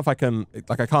here, but I don't know if I can.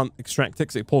 I can't extract it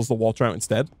because it pulls the water out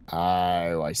instead.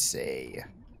 Oh, I see.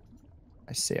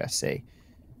 I see.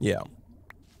 Yeah.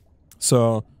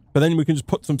 So, but then we can just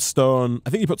put some stone. I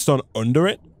think you put stone under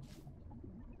it.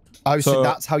 Oh, so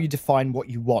that's how you define what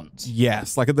you want.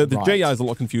 Yes, like the right. JI is a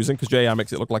lot confusing because JI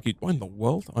makes it look like what in the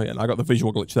world? Oh yeah, and I got the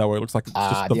visual glitch there where it looks like it's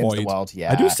just the void. The world,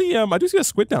 yeah. I do see a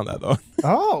squid down there though.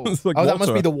 Oh, like that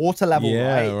must be the water level,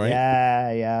 yeah, right?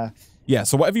 Yeah. Yeah,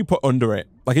 so whatever you put under it,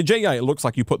 like in JI, it looks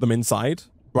like you put them inside,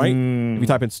 right? If you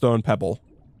type in stone pebble.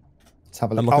 Let's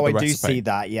have a look. Oh, I do see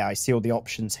that. Yeah, I see all the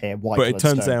options here. White, but it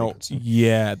turns out,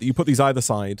 that you put these either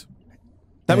side.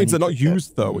 That means they're not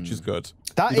used though, which is good.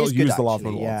 That you is don't good, use the lava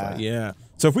and water. yeah. Yeah.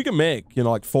 So if we can make,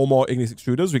 like 4 more igneous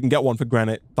extruders, we can get one for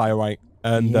granite, diorite,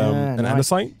 and nice.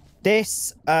 andesite.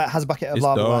 This has a bucket of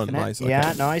lava left in it. Nice, okay.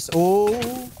 Yeah, nice. Oh,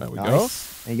 there we go.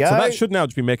 There you go. So that should now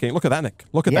just be making. Look at that, Nick.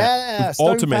 Look at that. Yeah,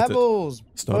 stone automated. pebbles.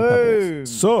 Stone pebbles.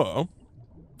 So.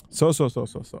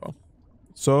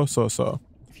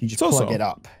 If you just plug it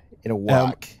up, it'll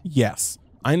work. Yes.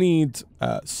 I need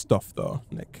stuff though,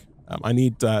 Nick. I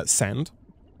need sand.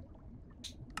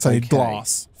 So I need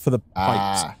glass for the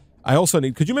pipes. I also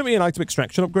need. Could you make me an item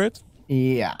extraction upgrade?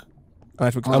 Yeah.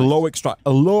 A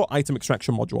low item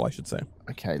extraction module, I should say.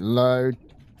 Okay, low.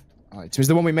 Alright, so is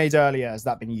the one we made earlier, has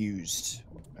that been used?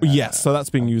 Yes, so that's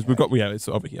being used. We've got, it's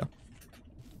over here.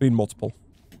 We need multiple.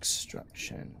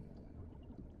 Extraction.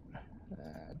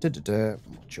 Module.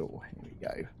 Here we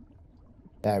go.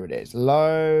 There it is.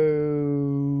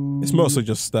 Low. It's mostly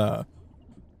just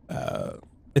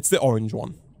it's the orange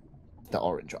one. The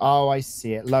orange. Oh, I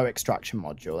see it. Low extraction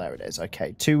module. There it is.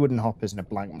 Okay. 2 wooden hoppers and a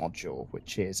blank module,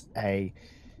 which is a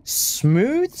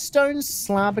smooth stone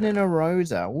slab and an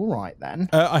eroder. All right, then.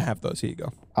 I have those. Here you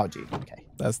go. Oh, gee. Okay.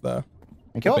 That's the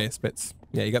Okay. base bits.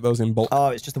 Yeah, you get those in bulk. Oh,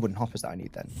 it's just the wooden hoppers that I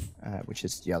need then, which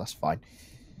is, yeah, that's fine.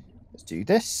 Let's do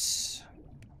this.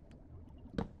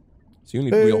 So you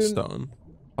need real stone.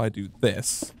 If I do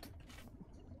this,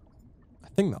 I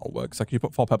think that'll work. So you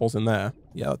put 4 pebbles in there.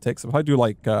 Yeah, that takes. If I do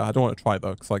like, I don't want to try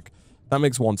though, because like that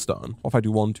makes 1 stone. Or if I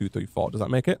do 1, 2, 3, 4, does that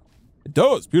make it? It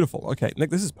does. Beautiful. Okay, Nick,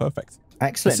 this is perfect.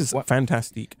 Excellent. This is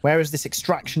fantastic. Where is this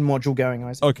extraction module going,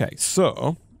 Isaac? Okay,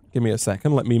 so give me a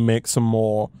second. Let me make some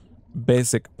more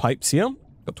basic pipes here.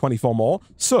 Got 24 more.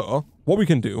 So what we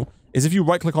can do is if you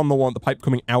right click on the pipe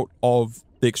coming out of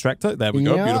the extractor, there we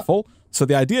go, Yeah. beautiful. So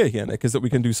the idea here, Nick, is that we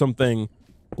can do something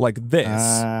like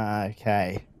this.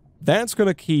 Okay. That's going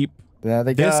to keep There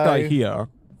they this go. guy here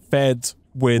fed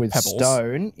with pebbles.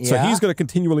 Stone. Yeah. So he's going to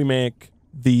continually make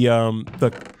the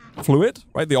fluid,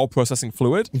 right? The all processing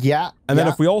fluid. Yeah. And then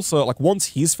if we also, like once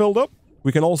he's filled up,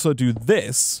 we can also do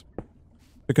this,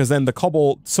 because then the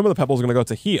cobble, some of the pebbles are going to go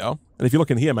to here. And if you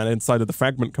look in here, man, inside of the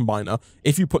fragment combiner,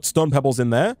 if you put stone pebbles in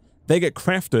there, they get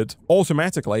crafted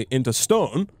automatically into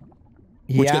stone,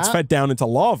 which gets fed down into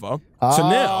lava. So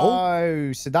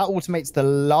now, so that automates the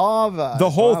lava. the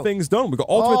whole thing's done. We got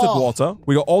automated water,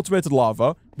 we got automated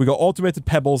lava, we got automated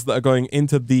pebbles that are going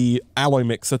into the alloy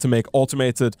mixer to make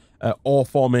automated ore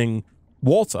forming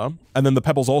water, and then the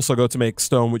pebbles also go to make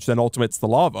stone, which then automates the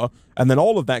lava, and then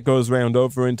all of that goes round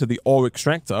over into the ore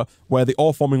extractor, where the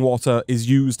ore forming water is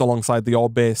used alongside the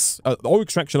ore base, the ore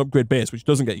extraction upgrade base, which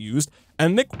doesn't get used.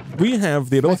 And Nick, we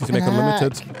have the ability to make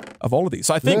unlimited of all of these.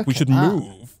 So I think we should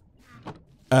move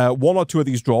 1 or 2 of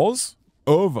these drawers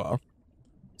over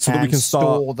so that we can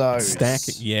store start those.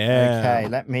 stacking. Yeah. Okay,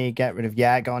 let me get rid of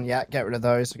get rid of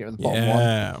those. Get rid of the bottom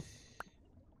one.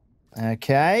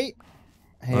 Okay.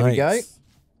 Here we go.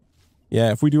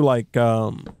 Yeah, if we do like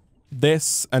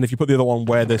this, and if you put the other one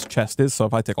where this chest is, so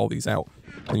if I take all these out,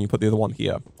 and you put the other one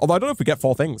here. Although I don't know if we get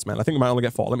 4 things, man. I think we might only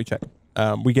get 4. Let me check.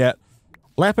 We get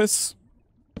lapis,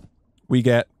 we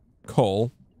get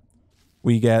coal,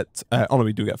 we get, oh no,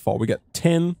 we do get 4. We get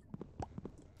tin,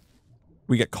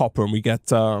 we get copper, and we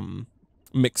get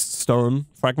mixed stone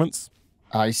fragments.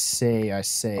 I see.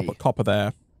 I'll put copper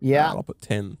there. Yeah. I'll put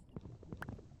tin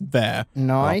there.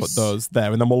 Nice. I'll put those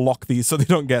there, and then we'll lock these so they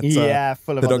don't get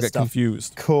full of they don't other get stuff.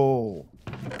 confused. Cool.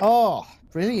 Oh,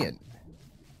 brilliant.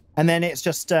 And then it's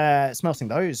just smelting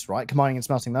those, right? Combining and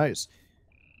smelting those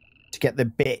to get the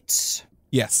bits.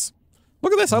 Yes.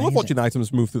 Look at this. Amazing. I love watching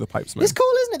items move through the pipes, man. It's cool,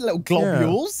 isn't it? Little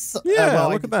globules. Yeah, Well,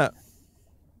 look at that.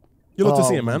 You love to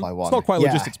see it, man. by one. It's not quite Yeah.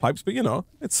 logistics pipes, but you know,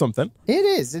 it's something. It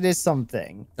is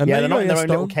something. And yeah, there they're you not go, in their yeah, own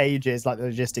little stone. cages like the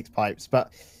logistics pipes,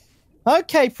 but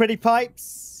okay, pretty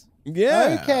pipes.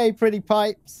 Yeah. Okay, pretty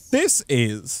pipes. This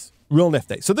is real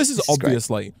nifty. So this is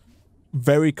obviously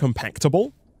very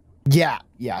compactable, Yeah,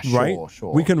 sure, right?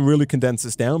 sure. We can really condense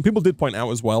this down. People did point out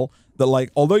as well that,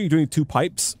 like, although you're doing 2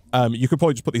 pipes, you could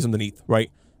probably just put these underneath, right?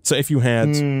 So if you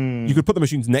had, you could put the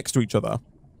machines next to each other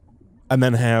and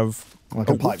then have like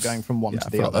a pipe going from one to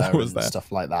the other and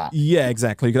stuff like that. Yeah,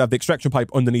 exactly. You could have the extraction pipe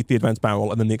underneath the advanced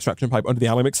barrel and then the extraction pipe under the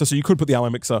alloy mixer. So you could put the alloy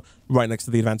mixer right next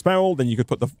to the advanced barrel, then you could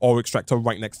put the ore extractor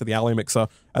right next to the alloy mixer,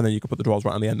 and then you could put the drawers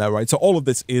right on the end there, right? So all of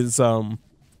this is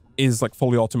like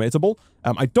fully automatable.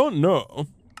 I don't know.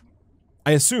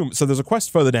 I assume, so there's a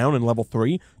quest further down in level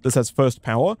 3 that says first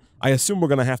power. I assume we're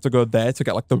going to have to go there to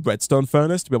get like the redstone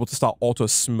furnace to be able to start auto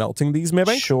smelting these,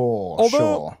 maybe? Sure,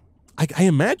 Although, I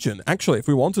imagine, actually, if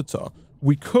we wanted to,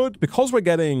 we could, because we're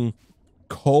getting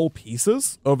coal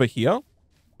pieces over here,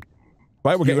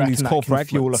 right? We're getting these coal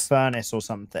fragments. Fuel a furnace or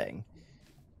something.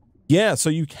 Yeah, so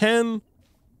you can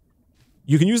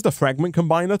use the fragment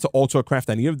combiner to auto-craft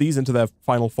any of these into their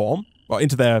final form, or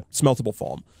into their smeltable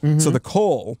form. So the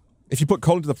coal, if you put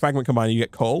coal into the fragment combiner, you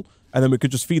get coal, and then we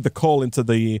could just feed the coal into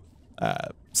the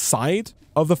side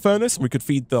of the furnace, and we could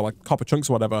feed the like copper chunks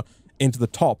or whatever into the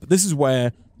top. This is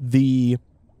where the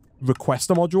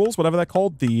requester modules, whatever they're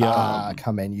called, the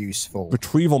come in useful.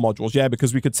 retrieval modules, yeah,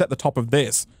 because we could set the top of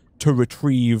this to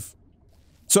retrieve.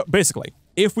 So basically,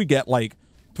 if we get like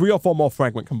 3 or 4 more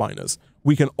fragment combiners,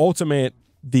 we can automate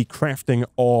the crafting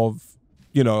of,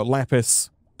 you know,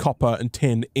 lapis, copper, and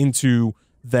tin into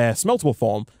their smeltable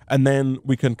form, and then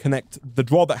we can connect the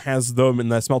drawer that has them in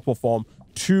their smeltable form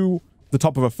to the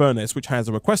top of a furnace, which has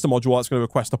a requester module that's going to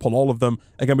request upon all of them.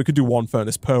 Again, we could do one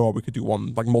furnace per, or we could do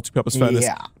one like multi-purpose furnace.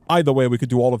 Yeah. Either way, we could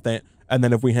do all of that. And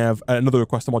then if we have another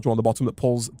requester module on the bottom that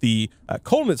pulls the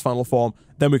coal in its final form,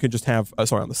 then we can just have,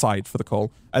 sorry, on the side for the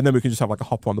coal. And then we can just have like a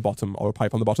hopper on the bottom or a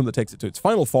pipe on the bottom that takes it to its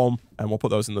final form. And we'll put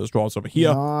those in those drawers over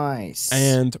here. Nice.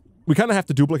 And we kind of have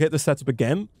to duplicate this setup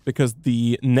again because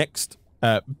the next,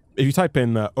 if you type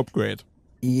in upgrade.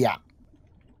 Yeah.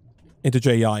 Into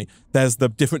JEI, there's the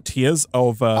different tiers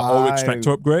of ore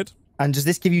extractor upgrade. And does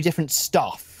this give you different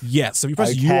stuff? Yes. So if you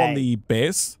press U on the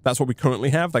base, that's what we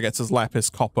currently have. That gets us lapis,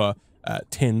 copper,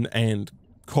 tin, and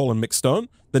coal and mixed stone.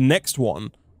 The next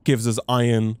one gives us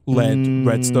iron, lead,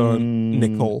 redstone,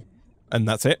 nickel, and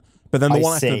that's it. But then the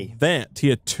one after that,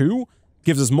 tier 2,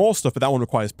 gives us more stuff, but that one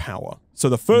requires power. So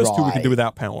the first two we can do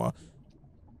without power.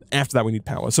 After that, we need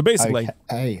power. So basically,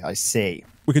 I see.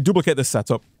 We could duplicate this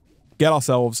setup, get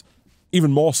ourselves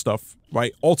even more stuff,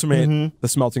 right? Automate the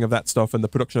smelting of that stuff and the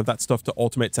production of that stuff to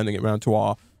automate sending it around to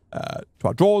our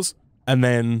drawers, and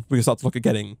then we can start to look at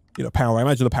getting, you know, power. I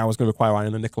imagine the power is going to require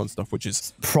iron and nickel and stuff, which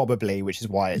is which is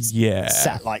why it's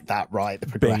set like that, right? The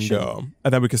progression. Bingo.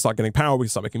 And then we can start getting power. We can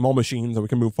start making more machines, and we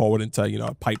can move forward into, you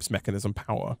know, pipes, mechanism,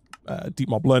 power, deep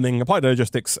mob learning, applied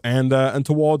logistics, and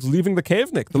towards leaving the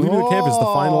cave, Nick. The leaving the cave is the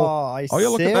final.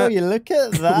 Look at that. You look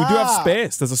at that. We do have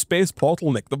space. There's a space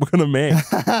portal, Nick, that we're going to make,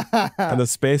 and a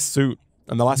space suit.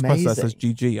 And the last quest there says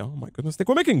GG. Oh my goodness, Nick,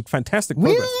 we're making fantastic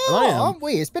progress. Aren't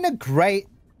we? It's been a great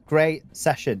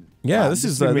session. Yeah, this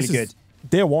is really good.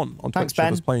 Day 1 on Twitch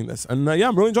of us playing this, and yeah,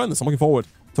 I'm really enjoying this. I'm looking forward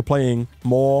to playing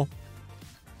more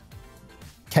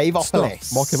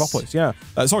Caveopolis. More Caveopolis, yeah.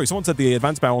 Sorry, someone said the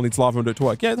advanced barrel needs lava under it to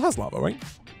work. Yeah, it has lava, right?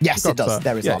 Yes, it does.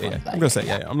 There is lava. Yeah. I'm going to say,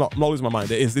 yeah. I'm not losing my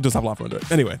mind. It does have lava under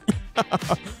it. Anyway.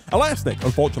 Alas, Nick,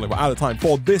 unfortunately, we're out of time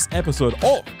for this episode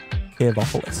of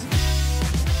Caveopolis.